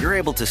platform, you're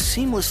able to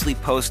seamlessly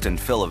post and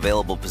fill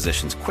available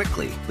positions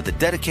quickly with a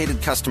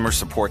dedicated customer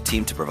support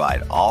team to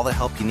provide all the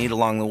help you need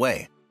along the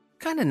way.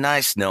 Kind of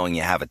nice knowing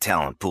you have a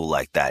talent pool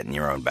like that in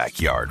your own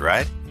backyard,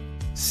 right?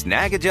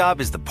 Snag a Job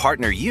is the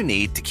partner you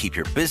need to keep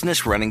your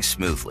business running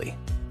smoothly.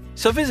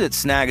 So visit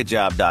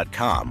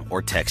snagajob.com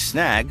or text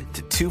SNAG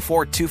to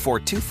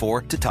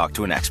 242424 to talk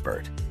to an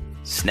expert.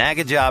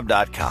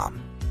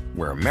 Snagajob.com,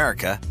 where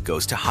America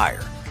goes to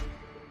hire.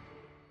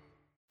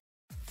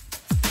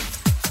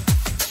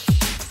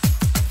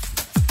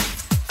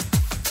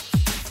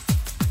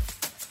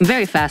 I'm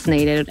very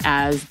fascinated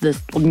as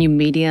this new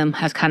medium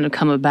has kind of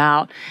come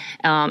about,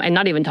 and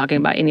not even talking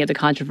about any of the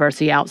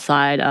controversy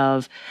outside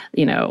of,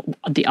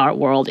 the art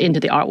world, into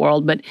the art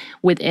world, but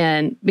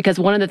within, because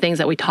one of the things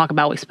that we talk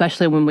about,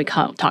 especially when we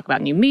talk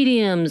about new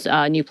mediums,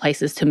 new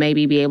places to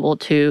maybe be able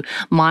to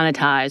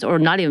monetize, or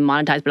not even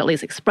monetize, but at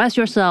least express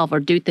yourself or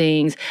do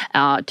things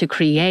to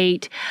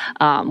create,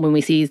 when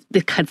we see,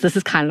 because this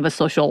is kind of a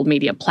social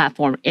media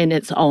platform in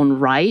its own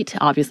right,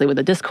 obviously with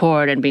the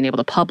Discord and being able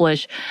to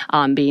publish,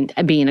 being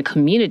a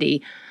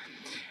community.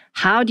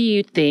 How do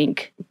you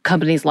think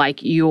companies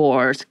like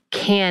yours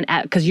can,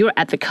 because you're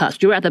at the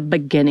cusp, you're at the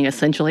beginning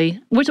essentially,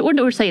 which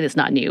we're saying it's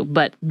not new,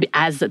 but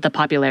as the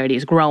popularity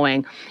is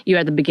growing, you're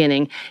at the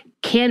beginning,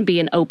 can be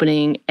an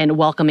opening and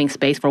welcoming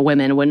space for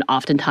women when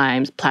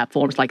oftentimes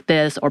platforms like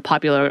this or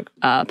popular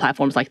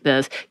platforms like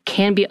this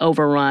can be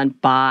overrun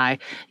by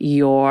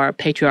your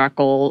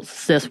patriarchal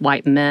cis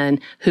white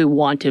men who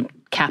want to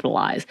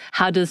capitalize.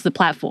 How does the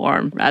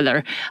platform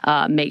rather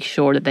make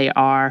sure that they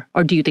are,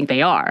 or do you think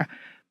they are,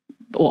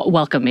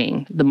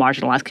 welcoming the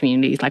marginalized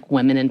communities like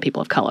women and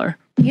people of color?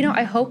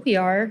 I hope we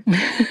are.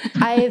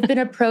 I've been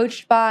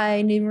approached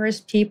by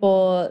numerous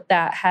people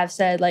that have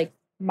said, like,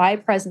 my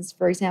presence,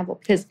 for example,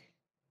 because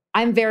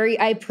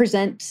I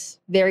present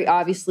very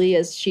obviously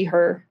as she,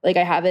 her. Like,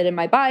 I have it in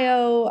my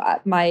bio,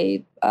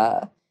 my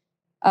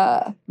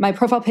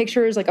profile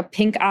picture is like a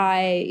pink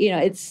eye,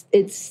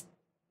 it's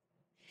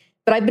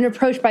but I've been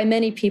approached by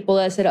many people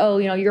that said, oh,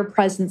 your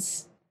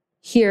presence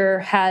here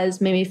has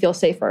made me feel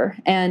safer.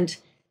 And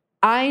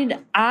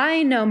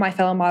I know my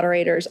fellow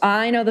moderators,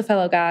 I know the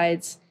fellow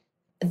guides,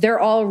 they're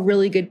all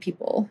really good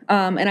people.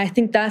 And I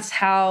think that's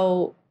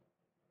how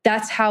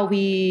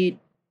we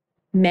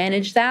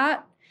manage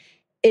that,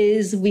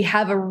 is we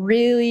have a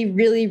really,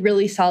 really,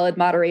 really solid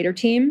moderator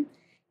team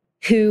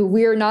who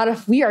we are not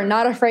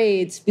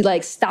afraid to be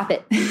like, stop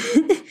it.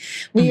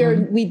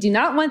 We do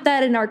not want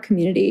that in our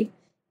community.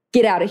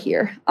 Get out of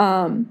here.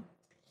 I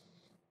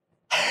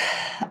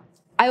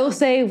will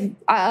say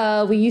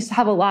we used to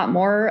have a lot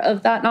more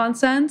of that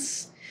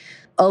nonsense.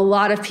 A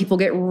lot of people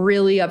get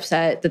really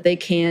upset that they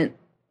can't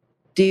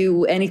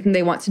do anything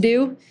they want to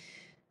do,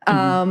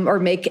 or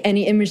make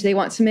any image they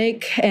want to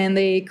make, and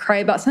they cry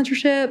about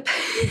censorship.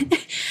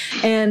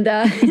 And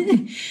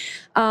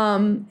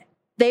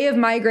they have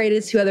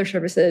migrated to other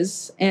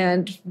services.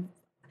 And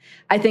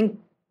I think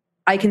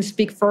I can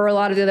speak for a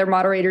lot of the other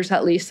moderators,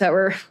 at least, that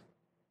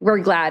we're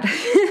glad.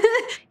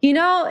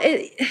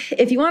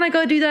 If you want to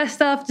go do that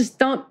stuff, just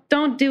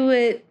don't do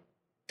it.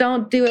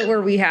 Don't do it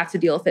where we have to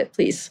deal with it,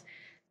 please.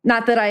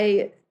 Not that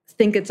I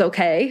think it's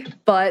okay,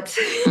 but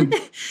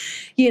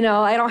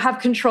I don't have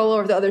control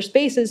over the other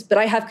spaces, but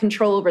I have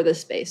control over this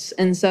space.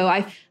 And so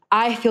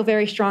I feel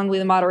very strongly,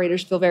 the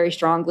moderators feel very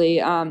strongly.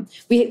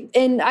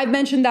 And I've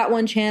mentioned that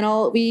one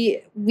channel.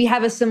 We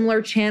have a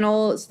similar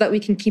channel so that we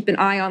can keep an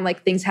eye on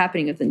like things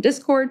happening within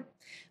Discord.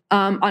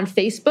 On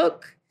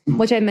Facebook,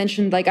 which I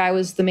mentioned, like, I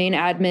was the main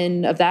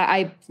admin of that.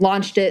 I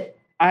launched it.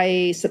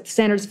 I set the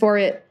standards for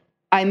it.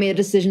 I made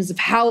decisions of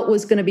how it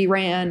was going to be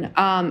ran.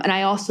 And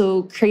I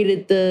also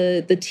created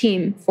the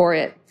team for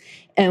it.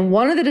 And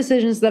one of the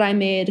decisions that I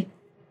made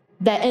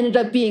that ended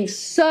up being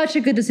such a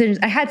good decision,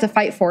 I had to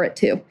fight for it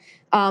too.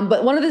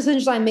 But one of the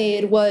decisions I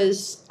made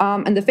was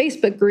in the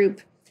Facebook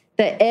group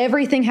that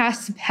everything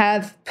has to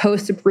have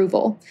post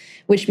approval,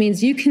 which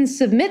means you can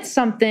submit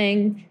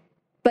something,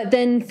 but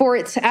then for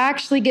it to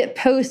actually get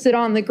posted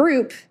on the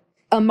group,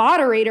 a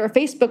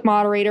Facebook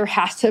moderator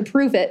has to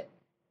approve it.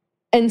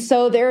 And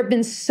so there have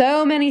been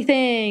so many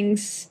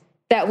things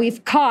that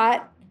we've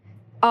caught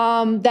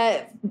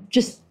that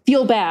just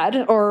feel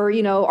bad or,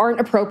 aren't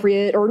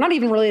appropriate or not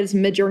even related to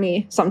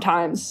Midjourney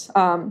sometimes.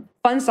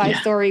 Fun side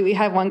story, we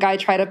had one guy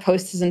try to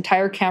post his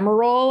entire camera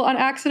roll on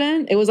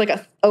accident. It was like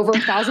over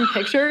 1,000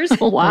 pictures.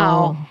 Oh,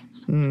 wow.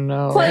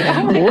 No. Like,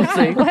 oh my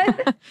God,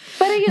 what?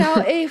 But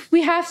if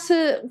we have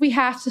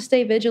to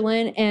stay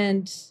vigilant,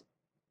 and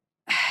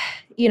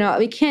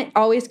we can't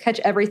always catch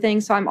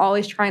everything. So I'm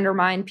always trying to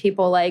remind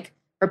people, like,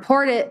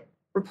 report it,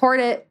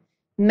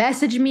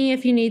 message me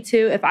if you need to.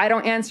 If I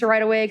don't answer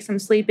right away because I'm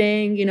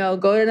sleeping, go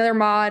to another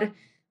mod.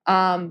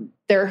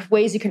 There are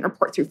ways you can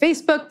report through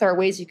Facebook. There are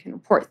ways you can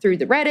report through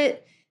the Reddit.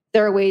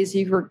 There are ways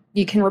you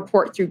can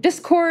report through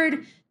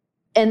Discord,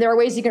 and there are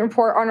ways you can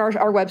report on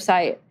our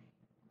website.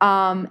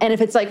 And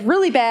if it's like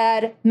really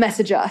bad,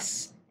 message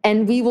us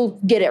and we will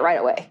get it right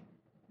away.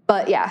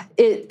 But yeah,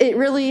 it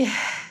really,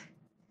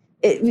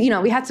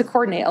 we had to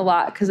coordinate a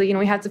lot because,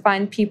 we had to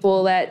find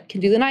people that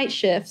can do the night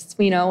shifts,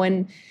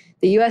 when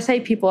the USA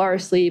people are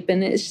asleep,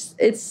 and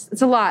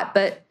it's a lot.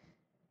 But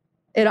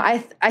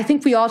I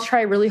think we all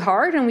try really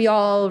hard, and we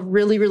all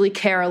really, really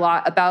care a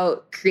lot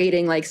about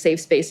creating like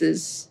safe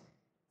spaces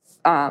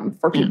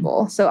for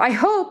people. So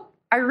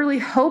I really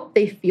hope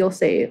they feel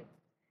safe.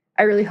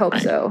 I really hope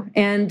so.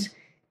 And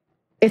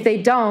if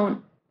they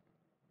don't,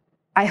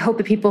 I hope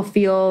that people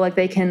feel like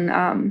they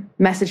can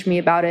message me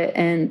about it,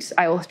 and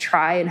I will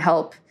try and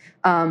help.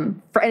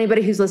 For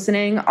anybody who's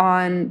listening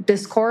on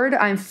Discord,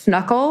 I'm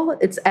Fnuckle.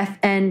 It's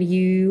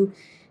FNUCKLE.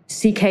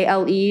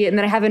 CKLE. And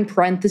then I have in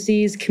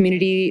parentheses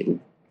community,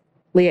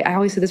 I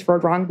always say this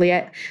word wrong,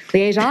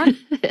 liaison.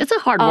 It's a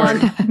hard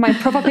word. My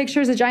profile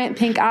picture is a giant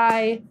pink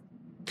eye.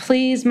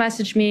 Please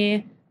message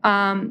me.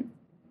 And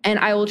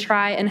I will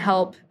try and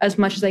help as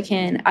much as I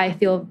can. I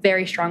feel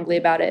very strongly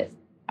about it.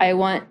 I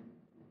want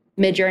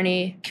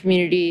Midjourney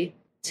community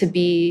to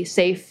be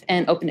safe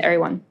and open to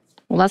everyone.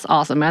 Well, that's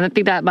awesome. And I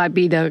think that might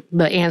be the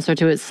answer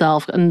to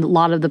itself. And a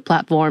lot of the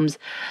platforms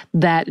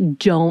that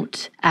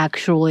don't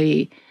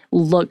actually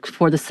look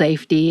for the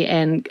safety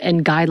and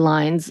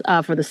guidelines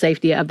for the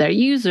safety of their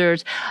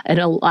users and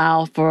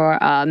allow for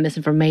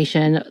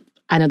misinformation.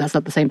 I know that's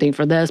not the same thing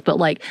for this, but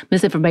like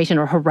misinformation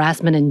or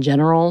harassment in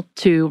general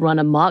to run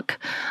amok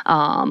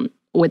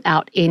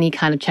without any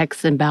kind of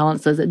checks and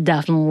balances, it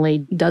definitely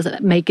does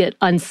make it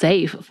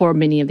unsafe for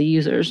many of the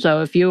users.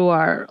 So if you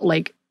are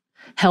like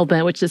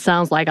hell-bent, which it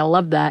sounds like, I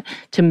love that,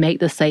 to make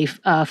this safe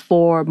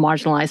for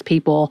marginalized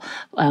people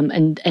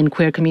and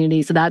queer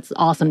communities. So that's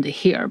awesome to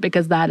hear,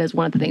 because that is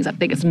one of the things I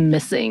think is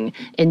missing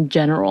in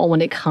general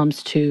when it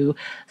comes to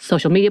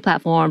social media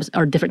platforms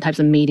or different types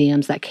of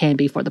mediums that can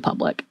be for the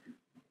public.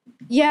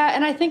 Yeah,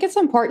 and I think it's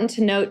important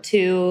to note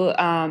too,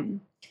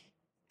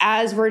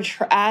 as we're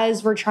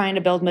trying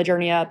to build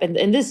Midjourney up,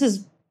 and this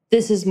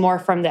is more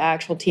from the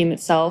actual team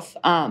itself.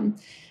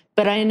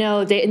 But I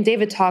know, and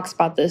David talks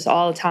about this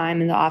all the time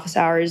in the office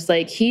hours,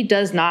 like he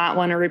does not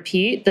want to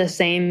repeat the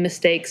same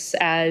mistakes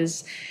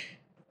as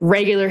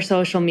regular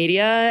social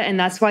media. And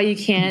that's why you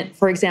can't,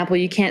 for example,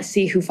 you can't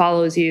see who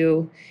follows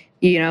you.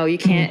 You know, you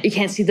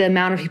can't see the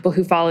amount of people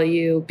who follow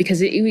you, because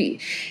we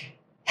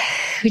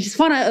just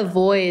want to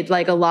avoid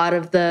like a lot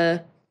of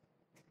the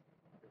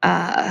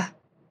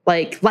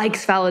like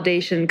likes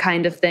validation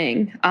kind of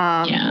thing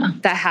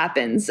that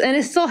happens. And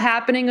it's still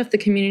happening with the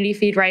community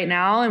feed right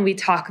now. And we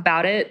talk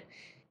about it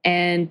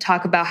and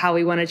talk about how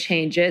we want to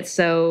change it.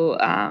 So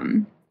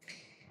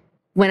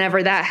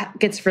whenever that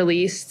gets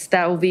released,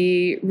 that will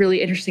be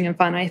really interesting and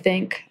fun, I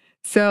think.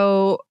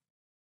 So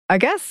I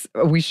guess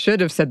we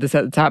should have said this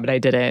at the top, but I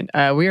didn't.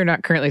 We are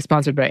not currently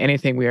sponsored by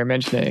anything we are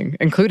mentioning,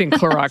 including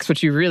Clorox,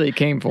 which you really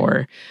came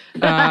for.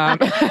 I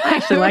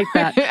actually like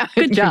that.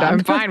 Good job. I'm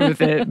fine with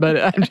it, but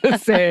I'm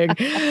just saying.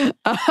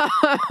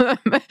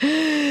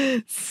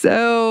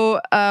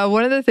 So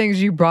one of the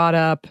things you brought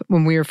up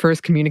when we were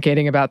first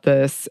communicating about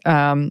this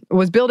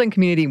was building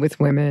community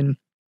with women.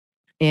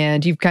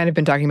 And you've kind of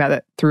been talking about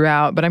that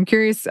throughout, but I'm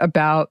curious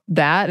about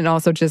that, and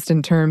also just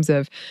in terms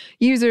of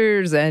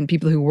users and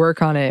people who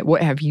work on it,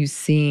 what have you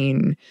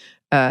seen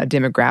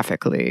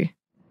demographically?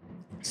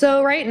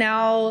 So right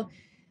now,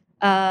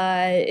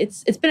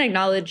 it's been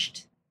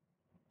acknowledged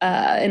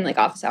in like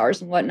office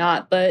hours and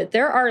whatnot, but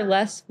there are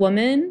less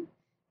women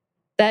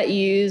that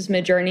use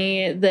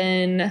Midjourney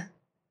than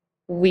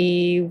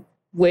we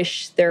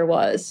wish there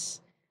was.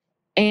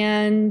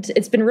 And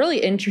it's been really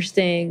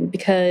interesting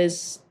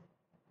because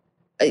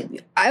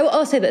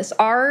I'll say this,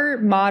 our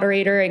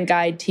moderator and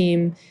guide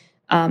team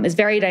is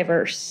very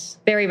diverse,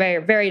 very, very,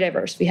 very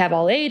diverse. We have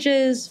all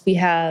ages. We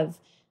have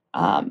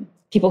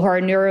people who are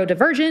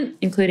neurodivergent,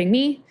 including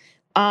me.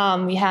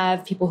 We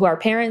have people who are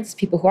parents,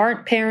 people who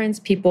aren't parents,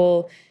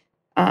 people,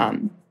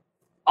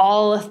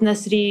 all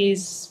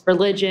ethnicities,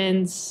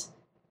 religions,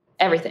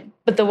 everything.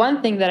 But the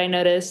one thing that I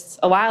noticed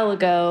a while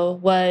ago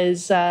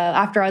was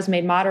after I was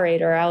made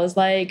moderator, I was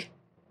like,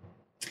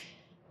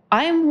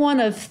 I'm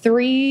one of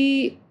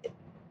 3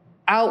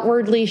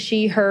 outwardly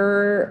she,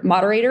 her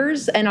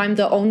moderators, and I'm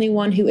the only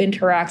one who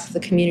interacts with the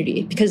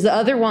community, because the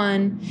other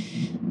one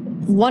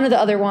of the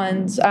other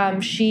ones,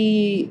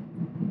 she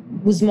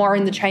was more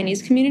in the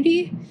Chinese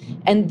community,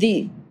 and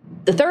the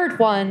third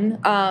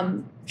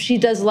one, she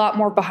does a lot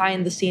more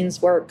behind the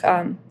scenes work.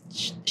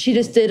 She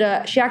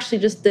actually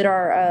just did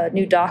our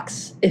new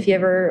docs, if you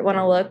ever want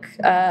to look.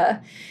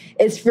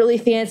 It's really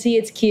fancy,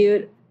 it's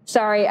cute.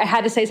 Sorry, I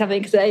had to say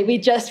something because we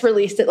just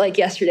released it like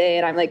yesterday,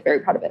 and I'm like very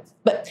proud of it.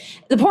 But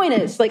the point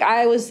is, like,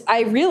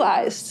 I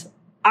realized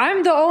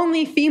I'm the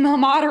only female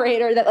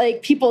moderator that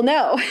like people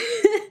know.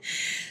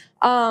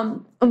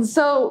 And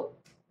so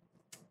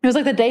it was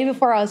like the day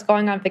before I was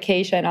going on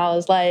vacation. I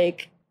was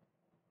like,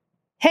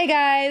 "Hey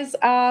guys,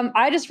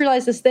 I just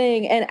realized this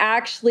thing, and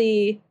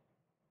actually,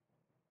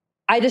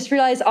 I just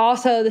realized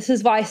also this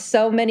is why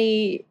so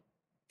many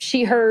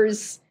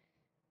she/hers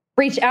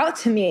reach out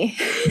to me."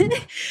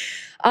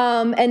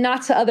 And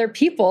not to other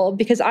people,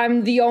 because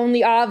I'm the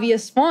only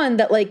obvious one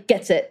that like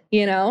gets it,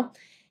 you know?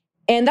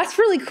 And that's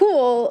really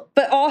cool.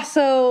 But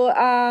also,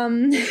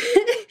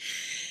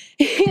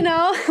 you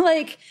know,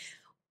 like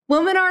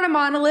women aren't a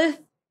monolith.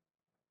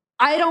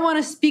 I don't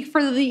want to speak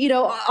for the, you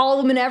know,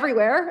 all women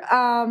everywhere.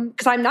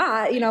 Cause I'm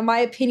not, you know, my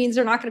opinions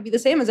are not going to be the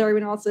same as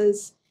everyone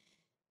else's.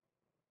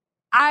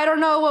 I don't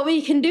know what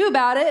we can do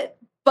about it,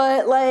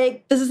 but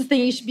like, this is the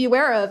thing you should be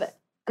aware of.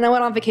 And I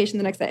went on vacation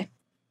the next day.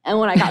 And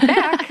when I got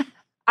back,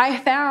 I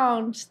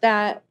found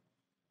that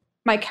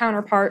my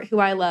counterpart, who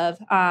I love,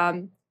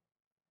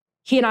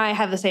 he and I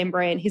have the same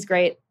brain. He's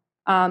great.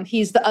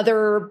 He's the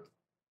other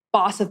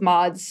boss of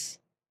mods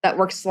that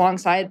works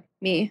alongside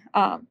me.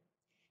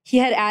 He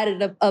had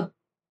added a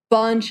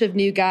bunch of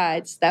new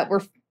guides that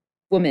were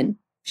women,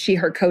 she,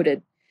 her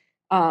coded.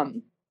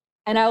 And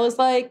I was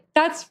like,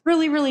 that's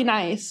really, really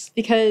nice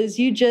because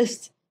you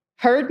just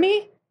heard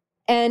me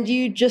and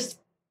you just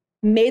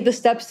made the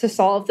steps to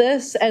solve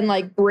this and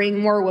like bring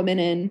more women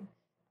in,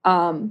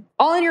 all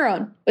on your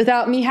own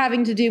without me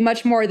having to do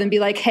much more than be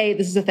like, hey,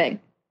 this is a thing.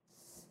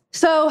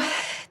 So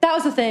that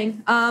was a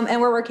thing. And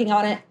we're working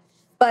on it.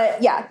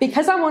 But yeah,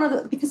 because I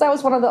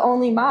was one of the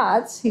only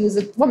mods who was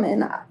a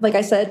woman, like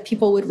I said,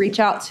 people would reach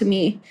out to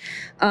me.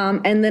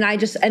 And then I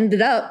just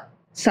ended up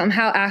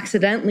somehow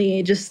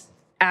accidentally just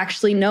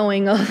actually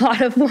knowing a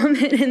lot of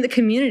women in the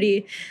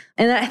community.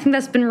 And I think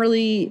that's been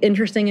really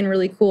interesting and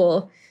really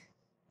cool.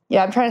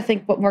 Yeah, I'm trying to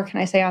think, what more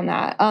can I say on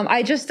that?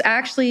 I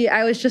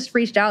was just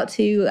reached out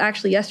to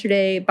actually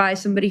yesterday by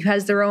somebody who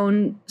has their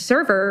own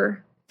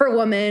server for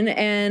women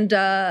and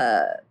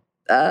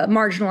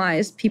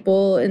marginalized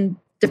people in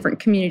different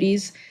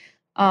communities,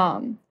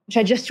 which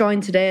I just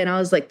joined today, and I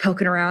was like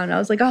poking around. I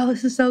was like, oh,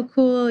 this is so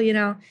cool, you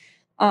know?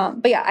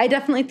 But yeah, I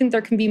definitely think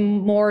there can be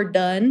more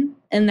done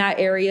in that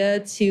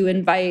area to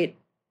invite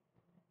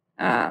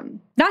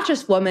not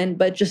just women,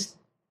 but just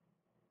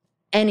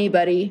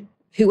anybody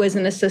who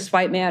isn't a cis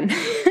white man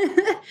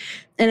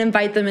and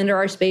invite them into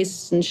our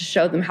space and just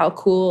show them how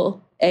cool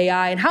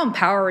AI and how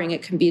empowering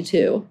it can be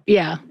too.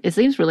 Yeah, it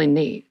seems really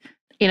neat.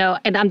 You know,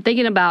 and I'm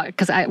thinking about,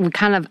 because I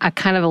kind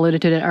of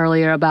alluded to it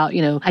earlier about,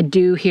 you know, I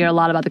do hear a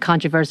lot about the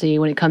controversy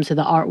when it comes to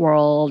the art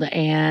world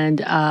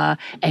and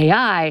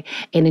AI.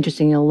 And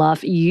interestingly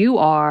enough, you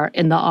are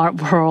in the art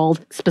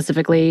world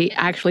specifically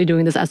actually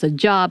doing this as a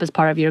job, as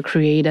part of your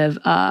creative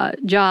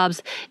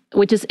jobs,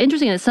 which is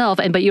interesting in itself.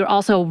 But you're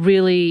also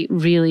really,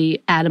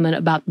 really adamant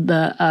about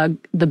the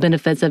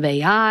benefits of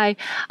AI.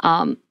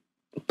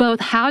 Both,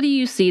 how do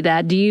you see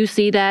that? Do you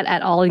see that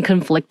at all in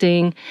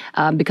conflicting?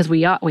 Because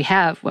we're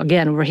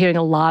hearing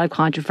a lot of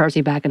controversy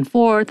back and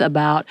forth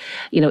about,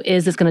 you know,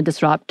 is this going to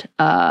disrupt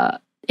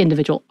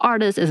individual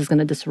artists? Is this going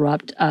to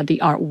disrupt the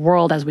art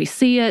world as we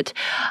see it?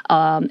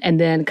 And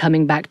then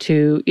coming back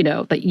to, you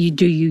know, that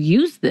do you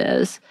use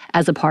this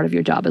as a part of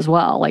your job as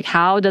well? Like,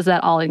 how does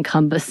that all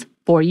encompass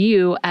for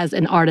you as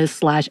an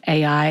artist /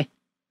 AI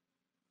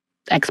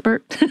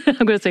expert?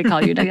 I'm going to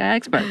call you an AI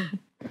expert.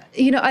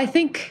 You know, I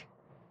think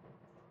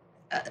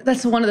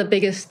that's one of the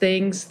biggest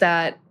things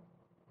that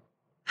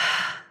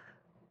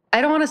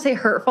I don't want to say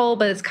hurtful,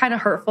 but it's kind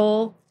of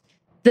hurtful.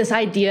 This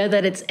idea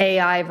that it's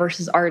AI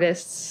versus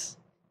artists,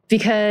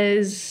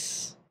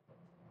 because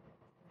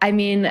I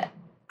mean,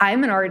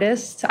 I'm an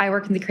artist. I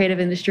work in the creative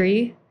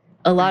industry.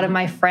 A lot of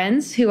my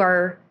friends who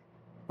are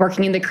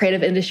working in the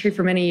creative industry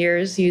for many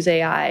years use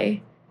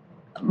AI.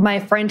 My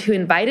friend who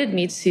invited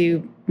me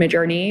to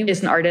Midjourney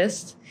is an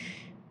artist.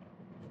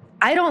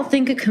 I don't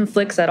think it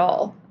conflicts at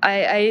all.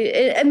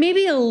 It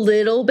maybe a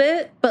little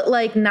bit, but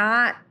like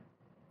not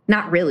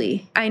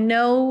really. I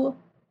know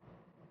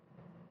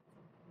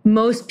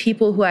most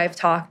people who I've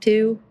talked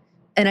to,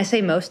 and I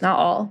say most, not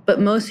all, but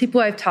most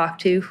people I've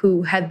talked to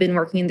who have been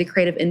working in the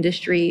creative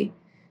industry,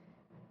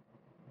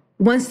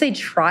 once they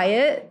try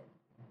it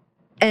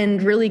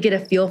and really get a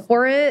feel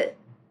for it,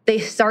 they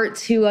start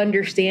to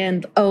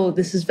understand, oh,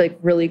 this is like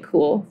really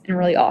cool and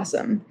really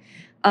awesome.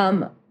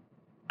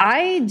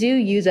 I do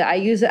use it. I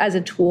use it as a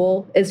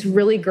tool. It's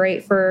really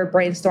great for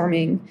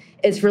brainstorming.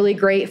 It's really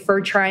great for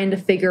trying to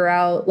figure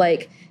out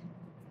like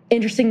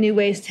interesting new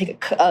ways to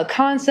take a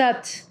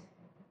concept.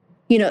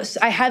 You know, so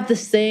I have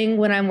this thing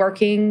when I'm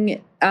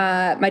working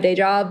my day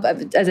job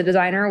as a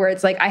designer where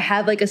it's like I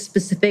have like a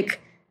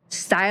specific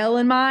style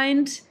in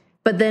mind,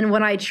 but then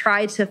when I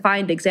try to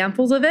find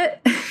examples of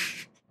it,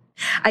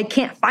 I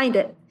can't find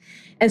it.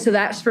 And so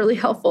that's really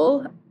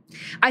helpful.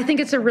 I think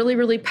it's a really,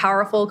 really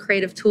powerful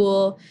creative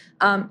tool.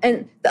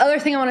 And the other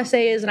thing I want to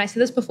say is, and I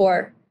said this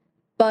before,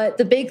 but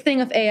the big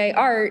thing of AI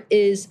art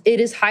is it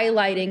is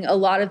highlighting a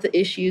lot of the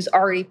issues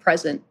already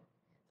present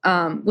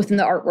within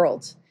the art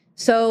world.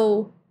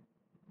 So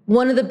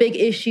one of the big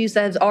issues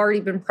that has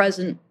already been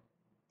present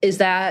is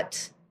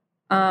that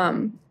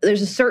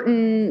there's a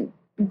certain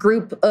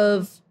group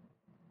of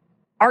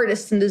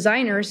artists and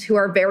designers who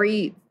are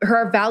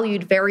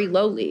valued very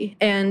lowly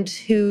and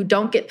who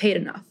don't get paid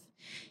enough.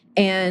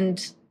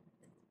 And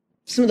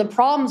some of the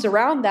problems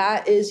around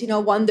that is, you know,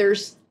 one,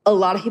 there's a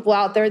lot of people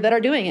out there that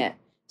are doing it.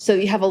 So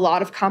you have a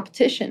lot of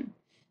competition.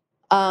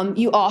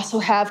 You also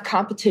have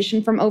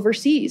competition from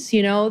overseas.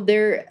 You know,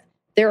 there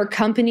are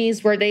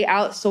companies where they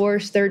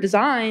outsource their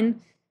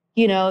design,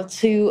 you know,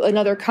 to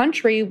another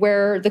country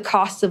where the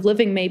cost of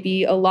living may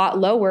be a lot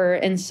lower.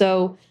 And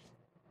so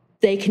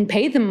they can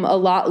pay them a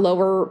lot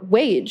lower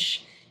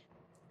wage.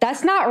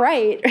 That's not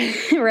right,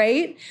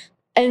 right?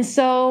 And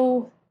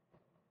so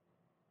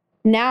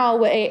now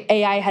what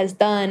AI has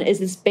done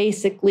is it's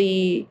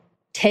basically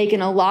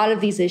taken a lot of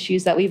these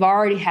issues that we've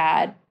already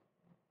had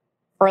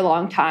for a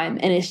long time,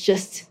 and it's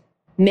just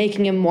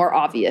making it more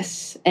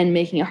obvious and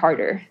making it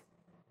harder.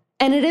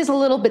 And it is a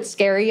little bit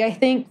scary, I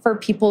think, for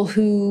people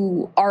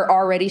who are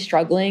already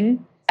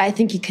struggling. I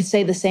think you could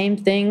say the same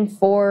thing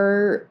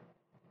for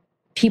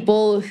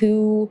people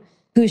who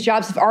whose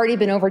jobs have already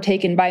been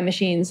overtaken by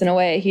machines in a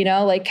way,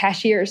 like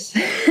cashiers,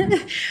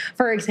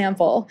 for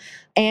example.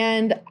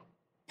 And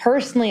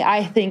personally,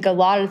 I think a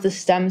lot of this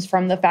stems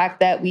from the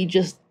fact that we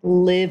just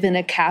live in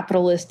a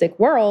capitalistic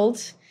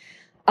world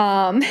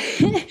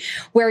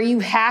where you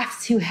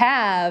have to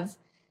have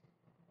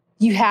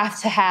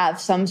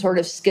some sort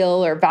of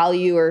skill or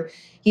value or,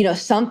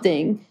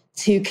 something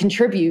to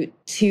contribute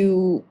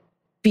to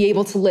be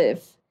able to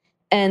live.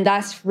 And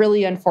that's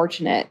really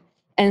unfortunate.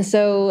 And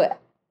so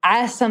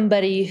as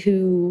somebody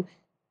who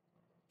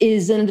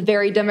is in the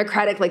very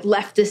democratic, like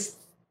leftist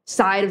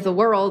side of the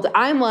world,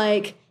 I'm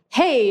like,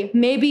 hey,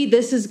 maybe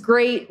this is a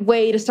great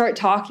way to start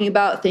talking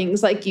about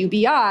things like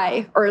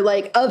UBI or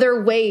like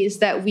other ways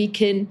that we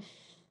can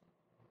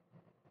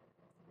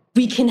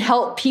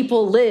help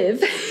people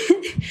live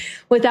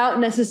without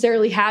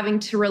necessarily having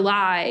to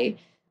rely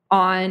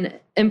on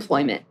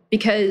employment,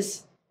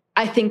 because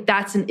I think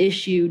that's an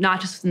issue, not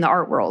just in the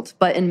art world,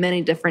 but in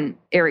many different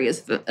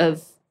areas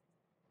of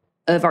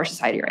our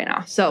society right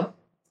now. So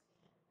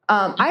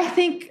I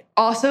think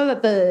also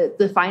that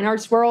the fine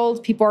arts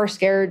world, people are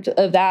scared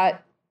of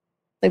that.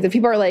 Like the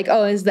people are like,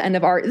 oh, this is the end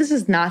of art. This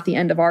is not the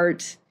end of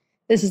art.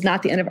 This is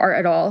not the end of art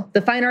at all.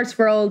 The fine arts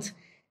world,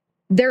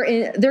 they're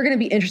going to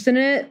be interested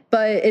in it,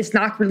 but it's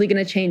not really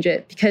going to change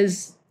it,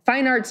 because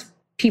fine arts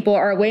people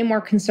are way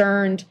more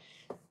concerned,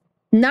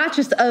 not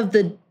just of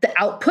the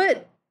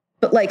output,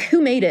 but like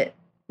who made it?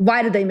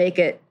 Why did they make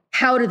it?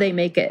 How did they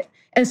make it?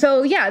 And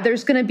so, yeah,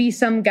 there's going to be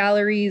some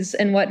galleries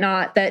and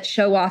whatnot that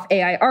show off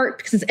AI art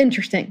because it's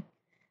interesting,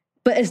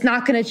 but it's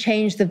not going to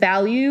change the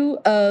value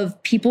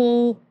of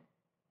people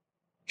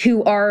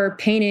who are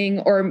painting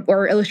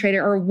or illustrating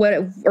or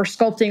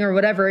sculpting or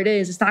whatever it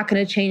is. It's not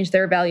going to change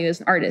their value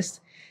as an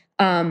artist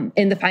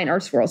in the fine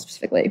arts world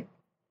specifically.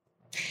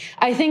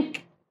 I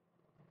think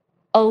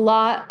a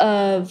lot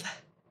of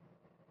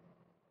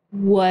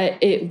what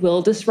it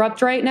will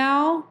disrupt right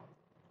now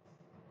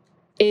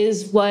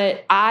is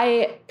what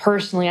I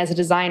personally, as a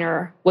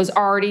designer, was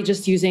already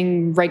just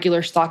using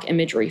regular stock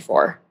imagery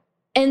for.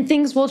 And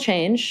things will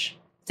change.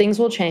 Things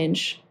will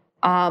change.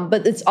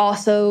 But it's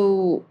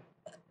also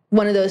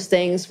one of those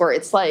things where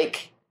it's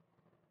like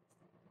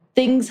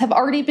things have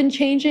already been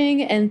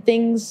changing and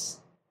things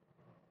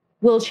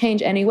will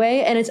change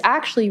anyway. And it's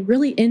actually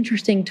really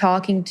interesting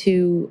talking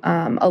to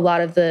a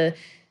lot of the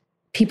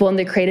people in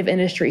the creative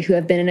industry who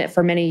have been in it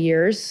for many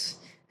years,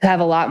 who have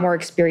a lot more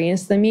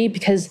experience than me,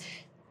 because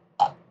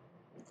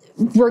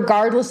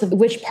regardless of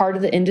which part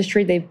of the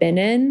industry they've been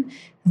in,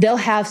 they'll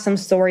have some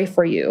story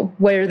for you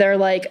where they're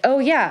like, oh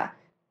yeah,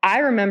 I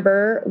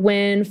remember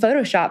when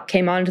Photoshop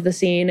came onto the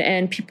scene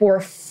and people were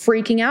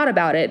freaking out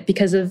about it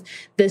because of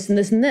this and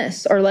this and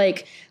this. Or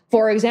like,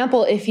 for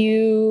example, if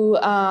you,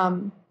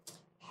 have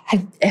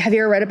you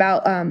ever read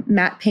about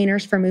matte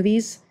painters for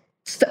movies?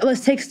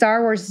 Let's take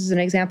Star Wars as an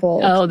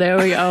example. Oh, there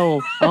we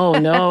go. Oh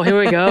no, here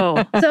we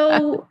go.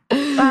 So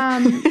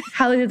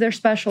how they did their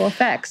special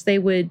effects, they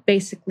would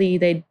basically,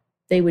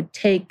 they would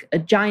take a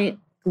giant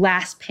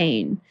glass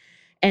pane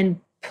and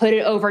put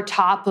it over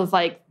top of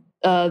like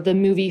the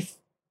movie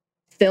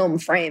film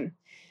frame.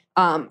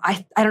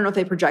 I don't know if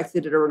they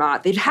projected it or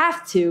not. They'd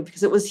have to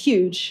because it was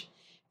huge.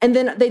 And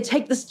then they'd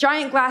take this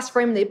giant glass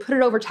frame and they put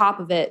it over top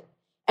of it.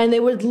 And they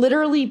would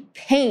literally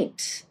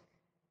paint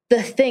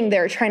the thing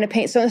they're trying to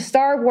paint. So in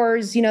Star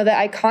Wars, the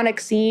iconic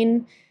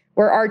scene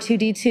where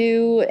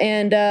R2-D2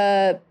 and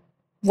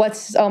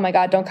oh my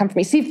God, don't come for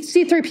me,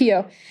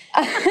 C-3PO.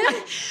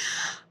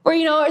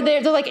 Where,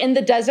 they're like in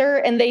the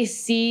desert and they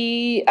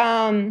see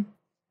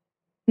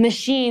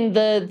Machine,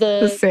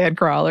 the sand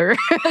crawler.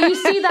 But you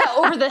see that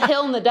over the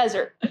hill in the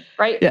desert,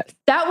 right? Yes.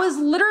 That was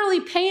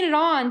literally painted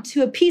on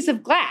to a piece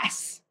of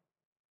glass,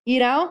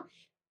 Now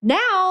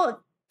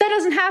that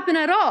doesn't happen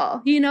at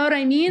all. You know what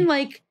I mean?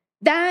 Like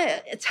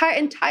that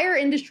entire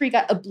industry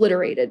got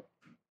obliterated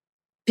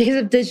because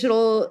of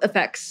digital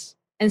effects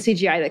and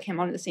CGI that came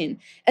onto the scene.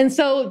 And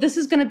so this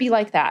is going to be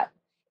like that.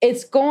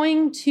 It's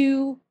going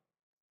to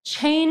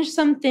change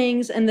some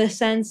things in the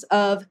sense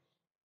of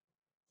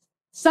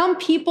some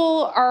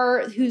people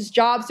whose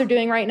jobs they're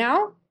doing right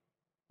now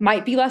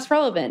might be less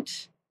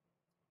relevant,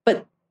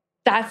 but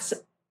that's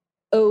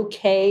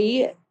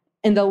okay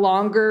in the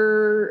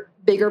longer,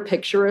 bigger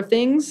picture of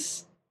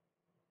things,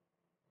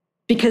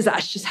 because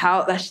that's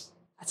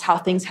how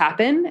things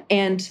happen.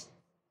 And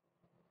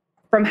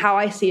from how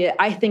I see it,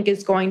 I think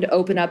it's going to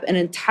open up an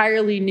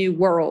entirely new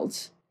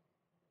world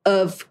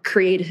of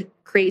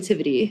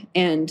creativity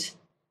and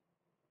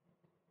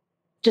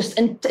just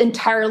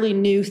entirely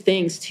new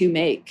things to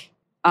make.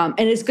 And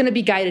it's going to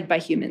be guided by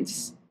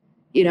humans,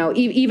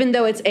 even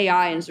though it's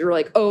AI and we're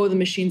like, oh, the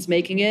machine's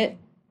making it.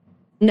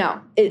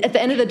 No, at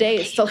the end of the day,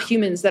 it's still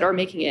humans that are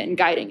making it and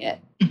guiding it,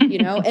 and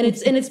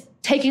it's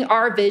taking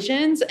our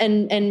visions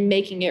and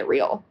making it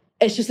real.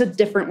 It's just a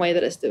different way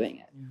that it's doing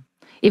it.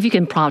 If you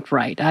can prompt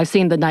right. I've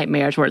seen the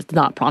nightmares where it's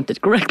not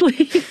prompted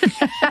correctly.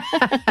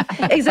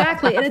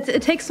 Exactly. And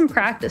it takes some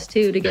practice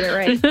too to get it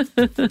right.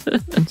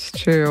 It's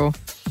true.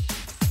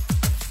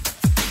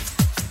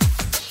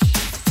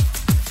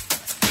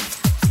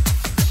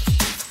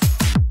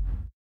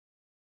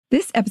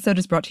 This episode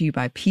is brought to you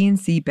by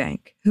PNC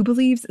Bank, who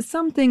believes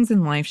some things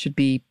in life should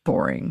be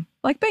boring,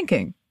 like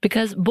banking.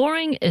 Because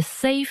boring is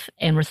safe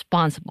and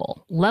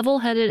responsible,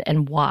 level-headed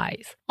and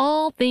wise.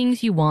 All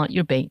things you want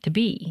your bank to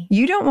be.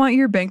 You don't want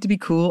your bank to be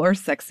cool or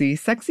sexy.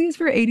 Sexy is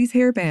for 80s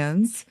hair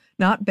bands,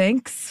 not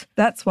banks.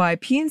 That's why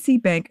PNC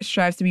Bank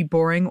strives to be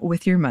boring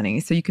with your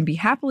money so you can be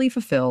happily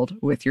fulfilled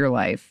with your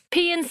life.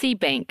 PNC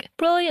Bank,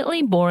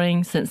 brilliantly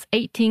boring since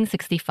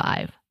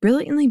 1865.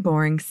 Brilliantly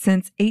Boring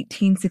Since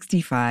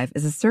 1865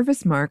 is a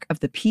service mark of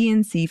the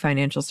PNC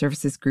Financial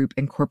Services Group,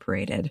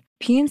 Incorporated.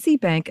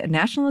 PNC Bank, a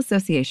National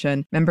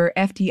Association, member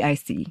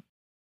FDIC.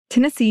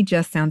 Tennessee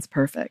just sounds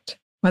perfect.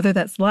 Whether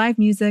that's live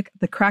music,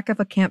 the crack of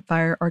a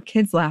campfire, or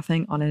kids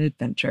laughing on an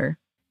adventure.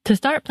 To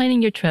start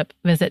planning your trip,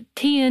 visit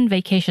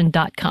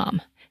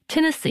tnvacation.com.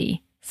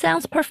 Tennessee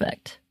sounds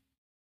perfect.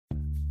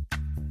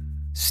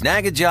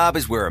 Snag a Job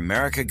is where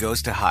America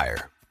goes to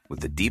hire, with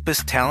the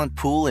deepest talent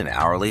pool in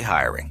hourly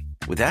hiring.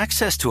 With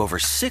access to over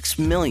 6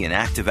 million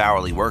active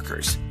hourly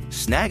workers,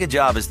 Snag a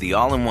Job is the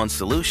all-in-one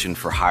solution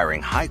for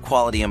hiring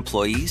high-quality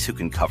employees who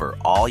can cover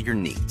all your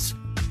needs.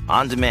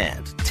 On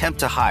demand, temp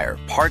to hire,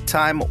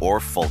 part-time or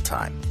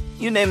full-time.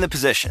 You name the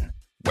position.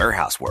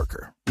 Warehouse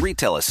worker,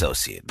 retail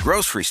associate,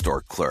 grocery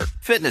store clerk,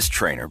 fitness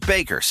trainer,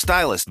 baker,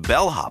 stylist,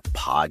 bellhop,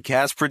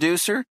 podcast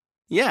producer.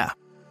 Yeah,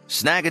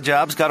 Snag a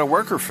Job's got a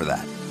worker for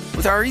that.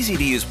 With our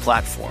easy-to-use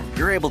platform,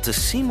 you're able to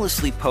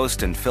seamlessly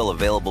post and fill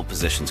available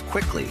positions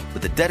quickly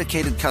with a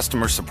dedicated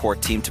customer support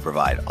team to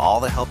provide all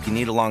the help you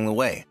need along the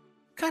way.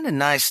 Kind of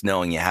nice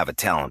knowing you have a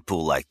talent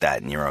pool like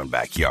that in your own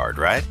backyard,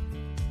 right?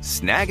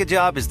 Snag a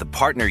Job is the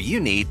partner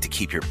you need to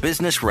keep your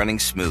business running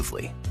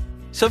smoothly.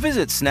 So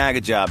visit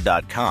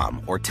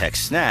snagajob.com or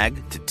text SNAG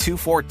to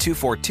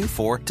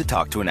 242424 to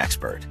talk to an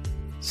expert.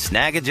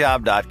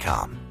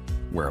 Snagajob.com,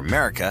 where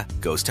America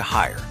goes to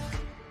hire.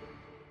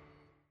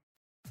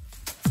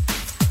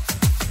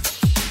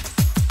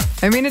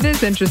 I mean, it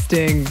is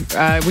interesting.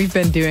 We've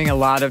been doing a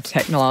lot of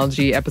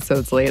technology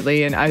episodes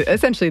lately, and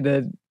essentially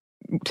the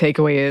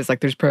takeaway is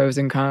like there's pros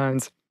and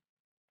cons.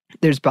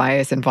 There's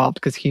bias involved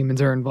because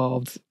humans are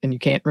involved, and you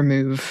can't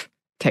remove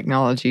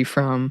technology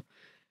from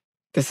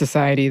the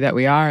society that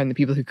we are and the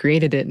people who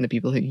created it and the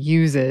people who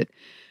use it.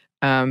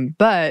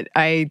 But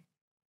it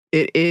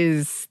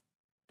is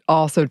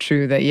also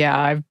true that, yeah,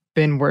 I've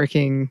been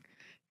working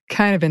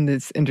kind of in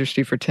this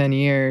industry for 10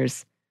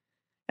 years.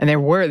 And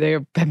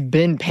there have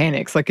been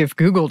panics. Like if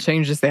Google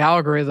changes the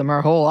algorithm,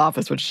 our whole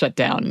office would shut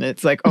down. And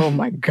it's like, oh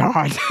my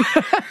God,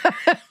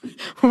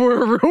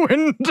 we're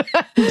ruined.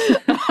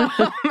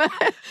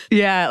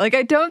 Yeah, like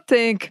I don't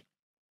think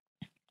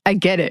I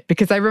get it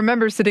because I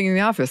remember sitting in the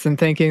office and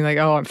thinking like,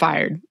 oh, I'm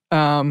fired.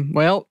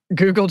 Well,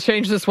 Google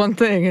changed this one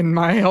thing and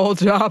my whole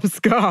job is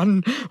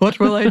gone. What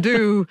will I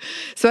do?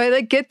 So I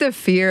like get the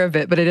fear of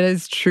it, but it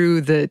is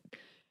true that,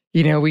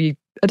 you know, we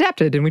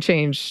adapted and we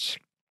changed.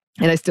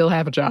 And I still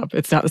have a job.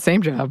 It's not the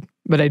same job,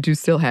 but I do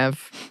still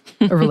have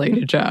a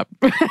related job.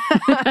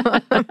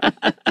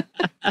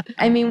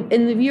 I mean,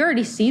 and we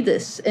already see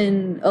this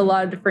in a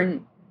lot of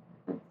different,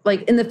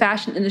 like in the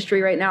fashion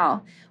industry right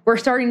now. We're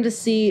starting to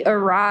see a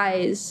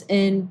rise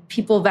in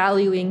people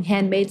valuing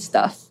handmade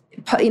stuff,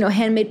 you know,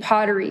 handmade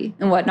pottery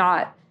and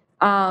whatnot,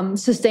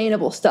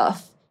 sustainable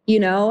stuff, you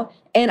know?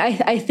 And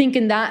I think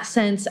in that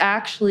sense,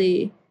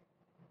 actually,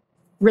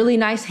 really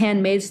nice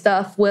handmade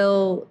stuff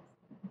will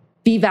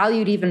be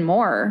valued even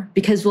more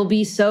because we'll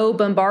be so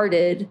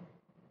bombarded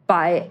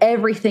by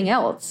everything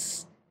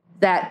else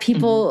that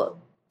people,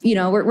 you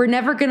know, we're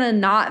never going to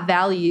not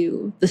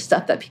value the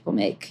stuff that people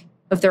make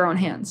with their own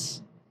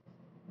hands.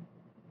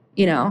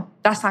 You know,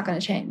 that's not going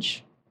to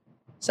change.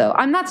 So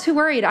I'm not too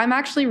worried. I'm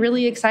actually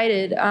really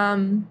excited.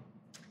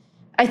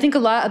 I think a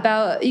lot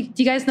about, do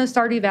you guys know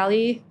Stardew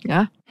Valley?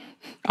 Yeah.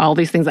 All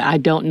these things that I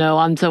don't know.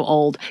 I'm so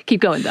old. Keep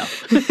going, though.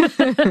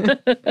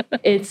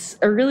 It's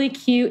a really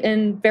cute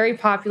and very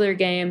popular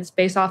game. It's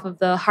based off of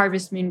the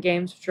Harvest Moon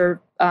games, which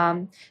are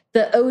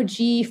the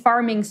OG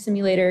farming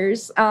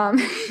simulators.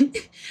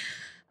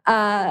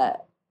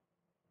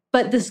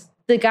 But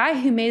the guy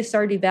who made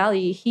Stardew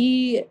Valley,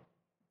 he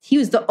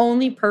was the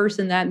only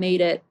person that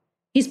made it.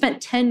 He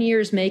spent 10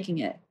 years making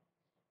it,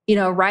 you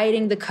know,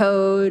 writing the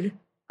code,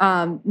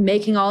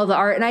 making all the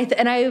art.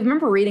 And I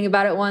remember reading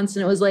about it once,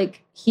 and it was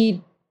like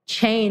he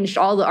changed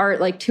all the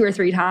art like 2 or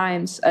 3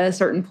 times at a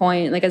certain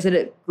point. Like I said,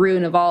 it grew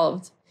and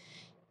evolved.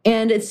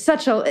 And it's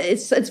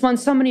won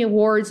so many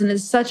awards, and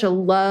it's such a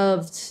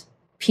loved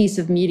piece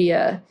of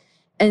media.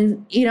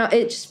 And, you know,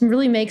 it just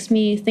really makes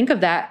me think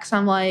of that because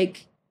I'm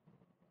like,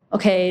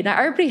 okay, now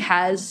everybody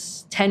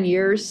has 10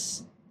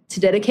 years to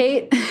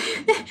dedicate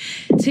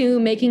to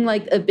making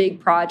like a big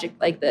project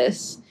like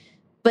this.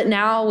 But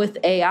now with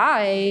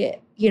AI,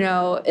 you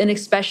know, and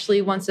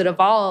especially once it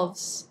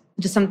evolves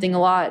to something a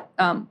lot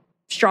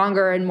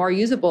stronger and more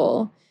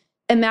usable,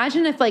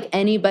 imagine if like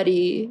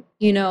anybody,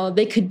 you know,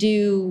 they could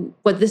do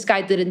what this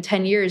guy did in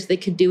 10 years, they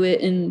could do it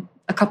in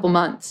a couple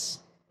months,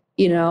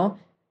 you know?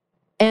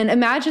 And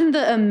imagine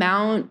the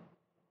amount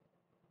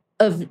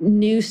of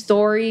new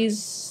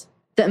stories,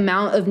 the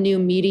amount of new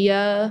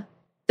media,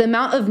 the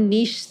amount of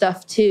niche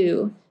stuff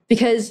too,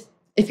 because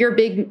if you're a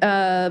big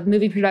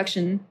movie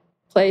production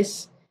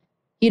place,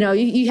 you know,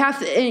 you have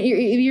to,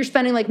 you're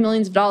spending like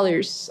millions of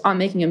dollars on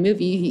making a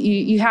movie.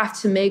 You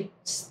have to make,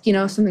 you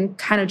know, something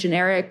kind of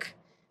generic,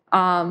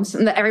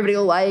 something that everybody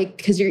will like,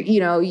 because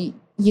you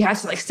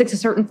have to like stick to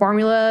certain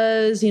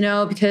formulas, you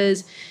know,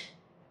 because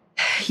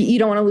you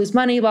don't want to lose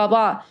money, blah,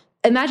 blah.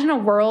 Imagine a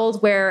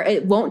world where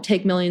it won't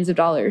take millions of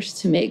dollars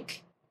to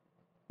make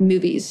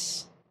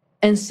movies.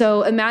 And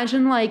so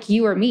imagine like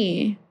you or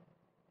me,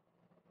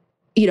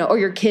 you know, or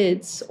your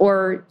kids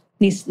or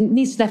niece,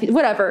 nephew,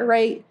 whatever,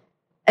 right?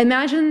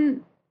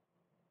 Imagine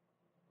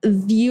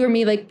you or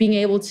me like being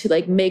able to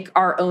like make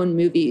our own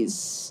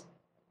movies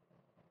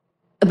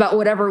about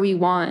whatever we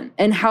want,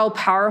 and how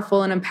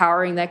powerful and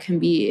empowering that can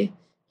be,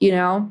 you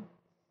know?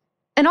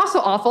 And also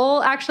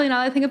awful, actually,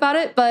 now that I think about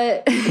it,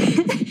 but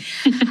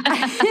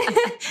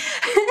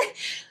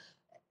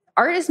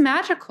art is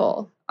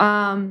magical.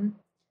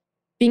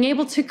 Being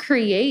able to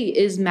create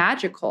is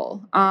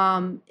magical.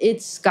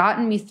 It's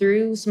gotten me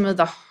through some of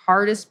the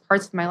hardest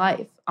parts of my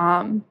life.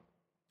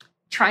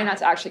 Try not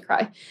to actually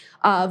cry.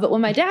 But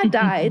when my dad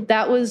died,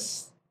 I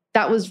was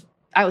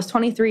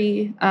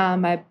 23.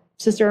 My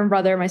sister and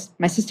brother,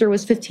 my sister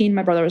was 15,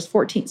 my brother was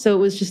 14. So it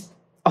was just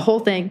a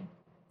whole thing.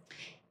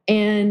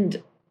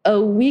 And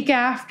a week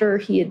after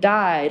he had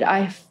died,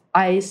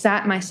 I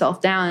sat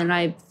myself down and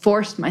I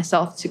forced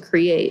myself to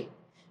create,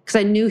 because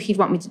I knew he'd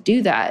want me to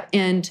do that.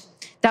 And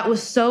that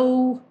was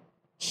so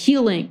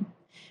healing,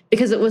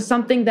 because it was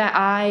something that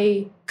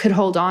I could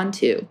hold on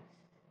to,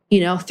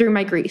 you know, through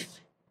my grief.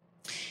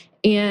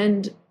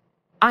 And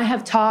I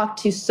have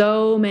talked to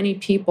so many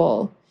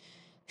people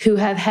who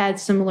have had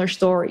similar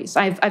stories.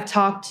 I've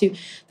talked to,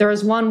 there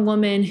was one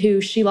woman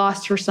who she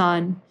lost her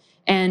son,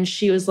 and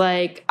she was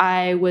like,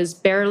 I was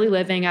barely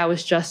living, I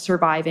was just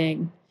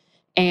surviving.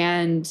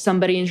 And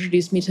somebody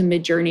introduced me to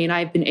Midjourney, and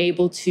I've been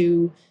able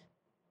to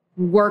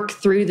work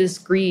through this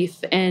grief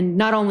and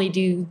not only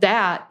do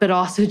that, but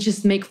also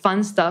just make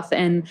fun stuff.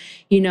 And,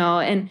 you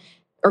know,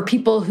 or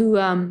people who,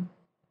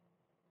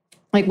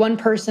 like one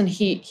person,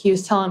 he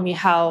was telling me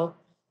how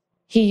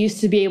he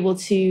used to be able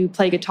to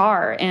play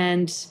guitar,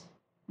 and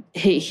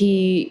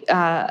he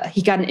got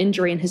an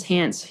injury in his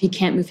hands. So he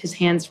can't move his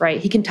hands right.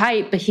 He can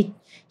type, but he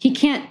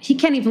can't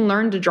even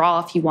learn to draw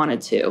if he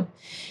wanted to.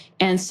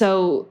 And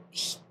so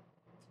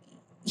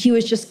he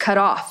was just cut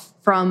off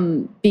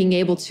from being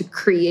able to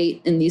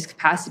create in these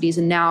capacities.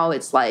 And now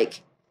it's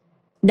like,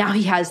 now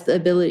he has the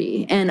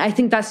ability. And I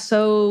think that's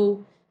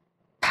so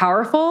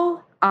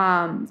powerful.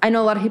 I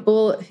know a lot of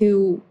people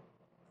who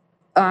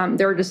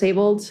they're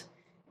disabled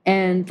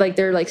and like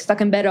they're like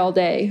stuck in bed all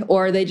day,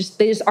 or they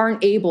just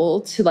aren't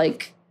able to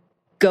like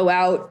go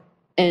out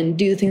and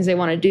do the things they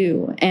want to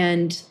do.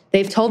 And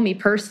they've told me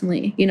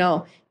personally, you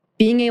know,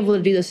 being able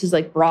to do this has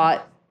like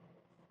brought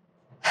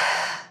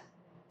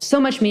so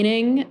much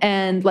meaning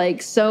and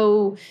like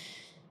so,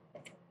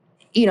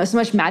 you know, so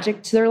much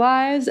magic to their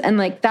lives. And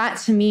like that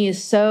to me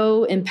is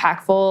so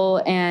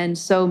impactful and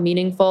so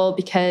meaningful,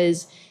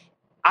 because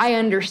I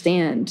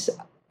understand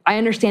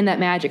that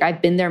magic.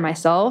 I've been there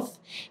myself.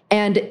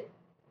 And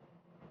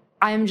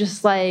I'm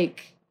just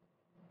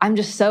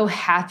so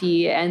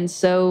happy and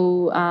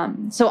so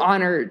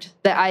honored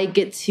that I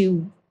get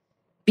to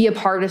be a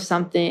part of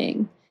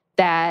something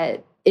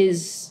that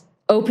is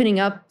opening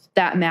up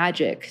that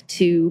magic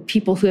to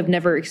people who have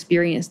never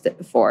experienced it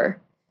before.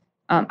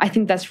 I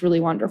think that's really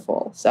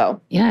wonderful.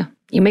 So yeah,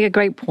 you make a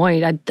great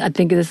point. I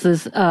think this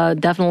is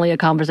definitely a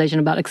conversation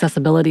about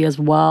accessibility as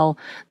well,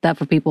 that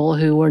for people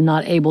who were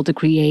not able to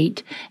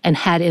create and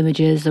had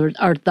images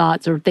or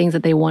thoughts or things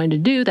that they wanted to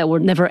do that were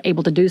never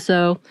able to do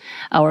so,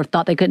 or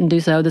thought they couldn't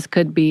do so, this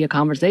could be a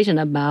conversation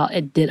about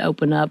it did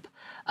open up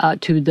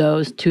to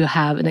those to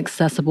have an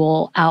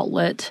accessible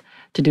outlet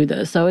to do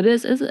this. So it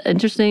is an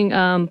interesting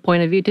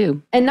point of view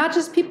too. And not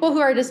just people who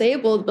are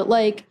disabled, but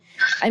like,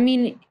 I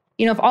mean,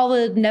 you know, of all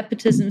the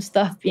nepotism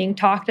stuff being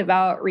talked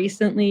about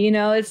recently, you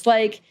know, it's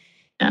like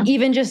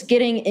even just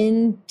getting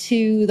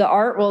into the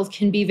art world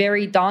can be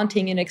very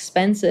daunting and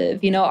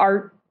expensive. You know,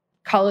 art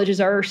colleges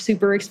are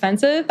super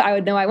expensive. I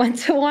would know, I went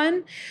to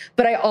one,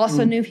 but I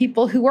also knew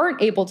people who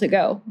weren't able to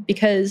go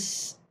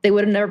because they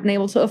would have never been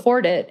able to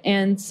afford it.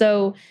 And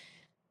so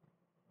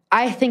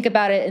I think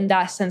about it in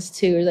that sense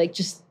too, like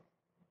just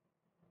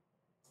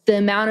the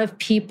amount of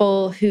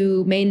people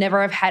who may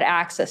never have had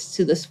access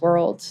to this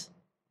world.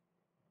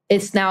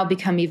 It's now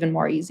become even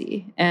more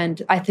easy.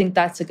 And I think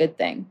that's a good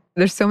thing.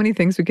 There's so many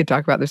things we could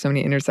talk about. There's so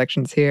many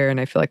intersections here, and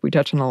I feel like we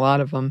touch on a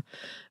lot of them.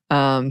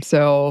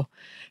 So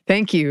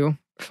thank you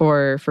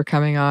for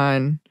coming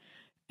on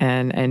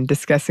and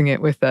discussing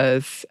it with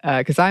us.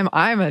 Because I'm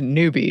a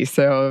newbie,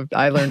 so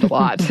I learned a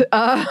lot.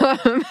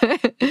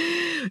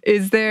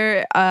 Is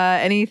there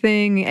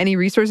any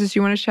resources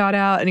you want to shout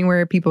out?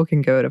 Anywhere people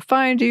can go to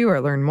find you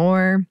or learn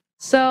more?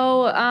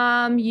 So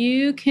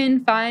you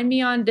can find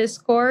me on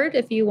Discord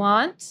if you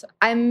want.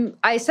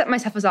 I set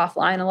myself as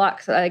offline a lot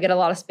because I get a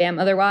lot of spam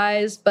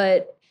otherwise.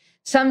 But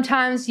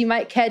sometimes you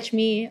might catch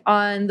me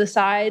on the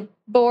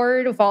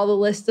sideboard with all the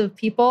list of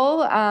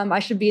people. I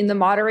should be in the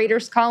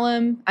moderators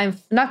column. I'm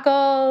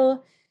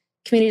Fnuckle,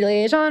 community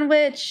liaison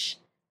witch.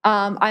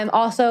 I'm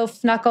also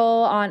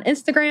Fnuckle on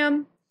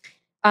Instagram.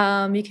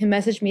 You can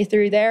message me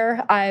through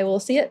there. I will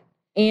see it.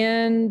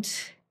 And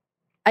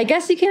I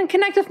guess you can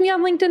connect with me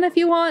on LinkedIn if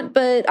you want,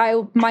 but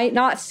I might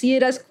not see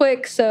it as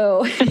quick.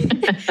 So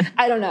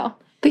I don't know.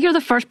 I think you're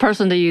the first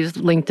person to use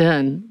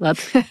LinkedIn.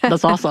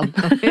 That's awesome.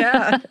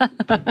 Yeah.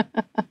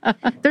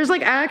 There's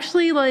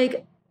actually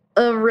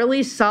a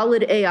really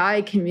solid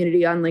AI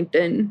community on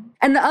LinkedIn.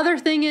 And the other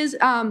thing is,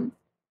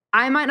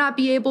 I might not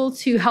be able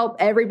to help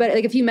everybody.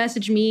 If you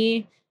message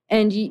me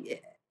and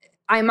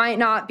I might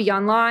not be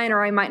online,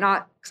 or I might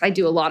not, because I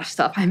do a lot of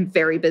stuff. I'm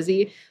very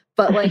busy,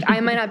 but I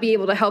might not be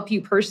able to help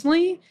you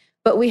personally.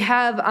 But we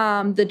have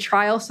the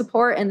trial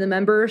support and the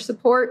member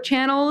support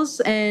channels,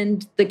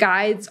 and the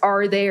guides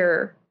are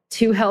there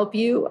to help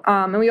you.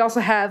 And we also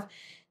have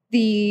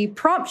the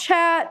prompt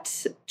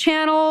chat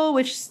channel,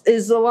 which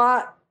is a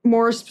lot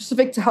more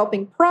specific to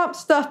helping prompt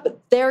stuff, but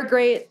they're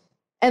great.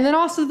 And then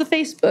also the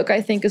Facebook,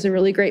 I think, is a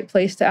really great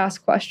place to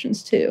ask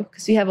questions too,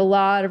 because we have a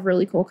lot of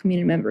really cool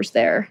community members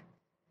there.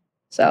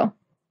 So,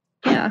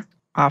 yeah.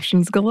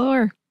 Options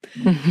galore.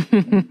 All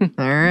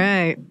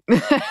right.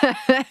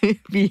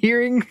 Be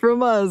hearing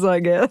from us,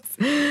 I guess.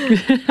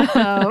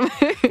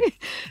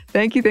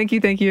 Thank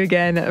you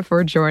again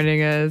for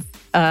joining us.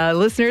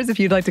 Listeners, if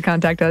you'd like to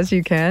contact us,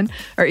 you can.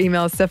 Our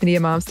email is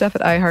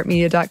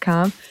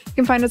stephanie@momstuff@iheartmedia.com. You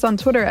can find us on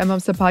Twitter at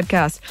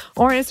momstuffpodcast,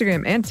 or on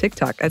Instagram and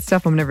TikTok at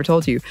Stuff Mom Never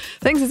Told You.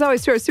 Thanks as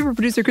always to our super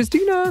producer,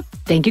 Christina.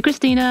 Thank you,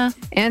 Christina.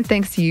 And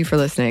thanks to you for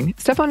listening.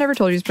 Stuff Mom Never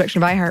Told You is a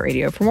production of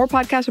iHeartRadio. For more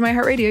podcasts from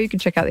iHeartRadio, you can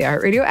check out the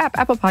iHeartRadio app,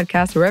 Apple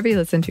Podcasts, or wherever you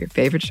listen to your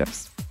favorite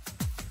shows.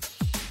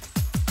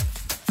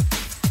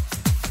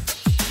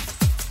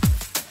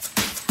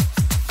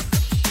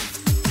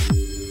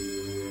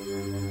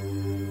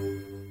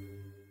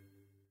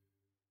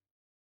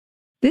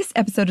 This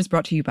episode is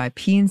brought to you by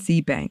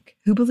PNC Bank,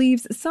 who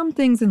believes some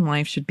things in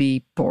life should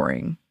be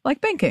boring, like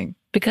banking.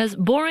 Because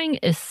boring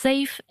is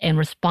safe and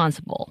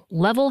responsible,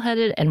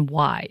 level-headed and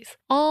wise.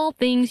 All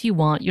things you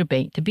want your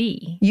bank to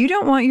be. You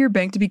don't want your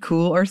bank to be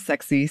cool or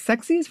sexy.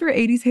 Sexy is for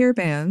 80s hair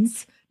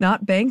bands,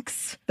 not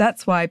banks.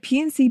 That's why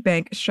PNC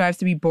Bank strives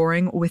to be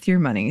boring with your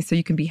money, so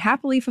you can be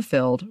happily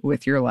fulfilled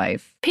with your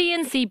life.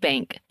 PNC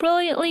Bank,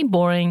 brilliantly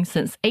boring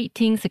since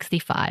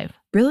 1865.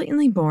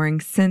 Brilliantly Boring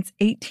Since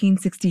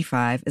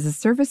 1865 is a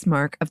service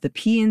mark of the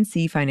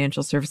PNC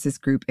Financial Services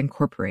Group,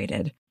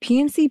 Incorporated.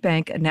 PNC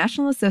Bank, a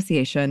National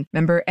Association,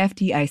 member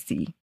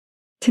FDIC.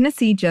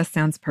 Tennessee just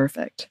sounds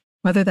perfect.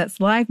 Whether that's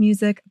live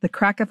music, the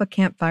crack of a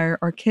campfire,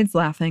 or kids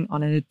laughing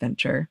on an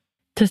adventure.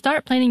 To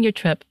start planning your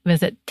trip,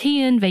 visit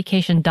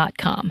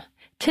tnvacation.com.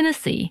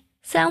 Tennessee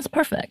sounds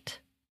perfect.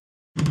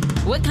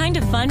 What kind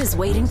of fun is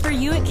waiting for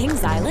you at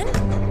Kings Island?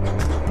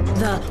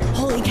 The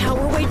holy cow,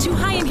 we're way too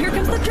high and here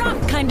comes the drop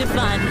kind of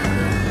fun.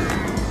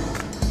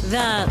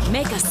 The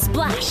make a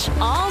splash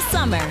all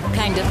summer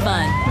kind of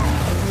fun.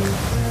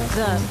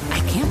 The I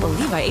can't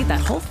believe I ate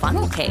that whole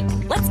funnel cake.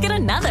 Let's get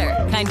another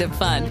kind of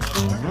fun.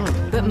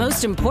 But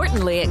most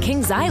importantly, at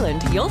Kings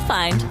Island, you'll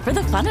find for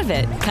the fun of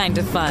it kind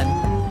of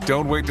fun.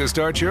 Don't wait to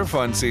start your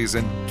fun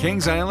season.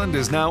 Kings Island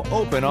is now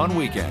open on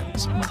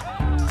weekends.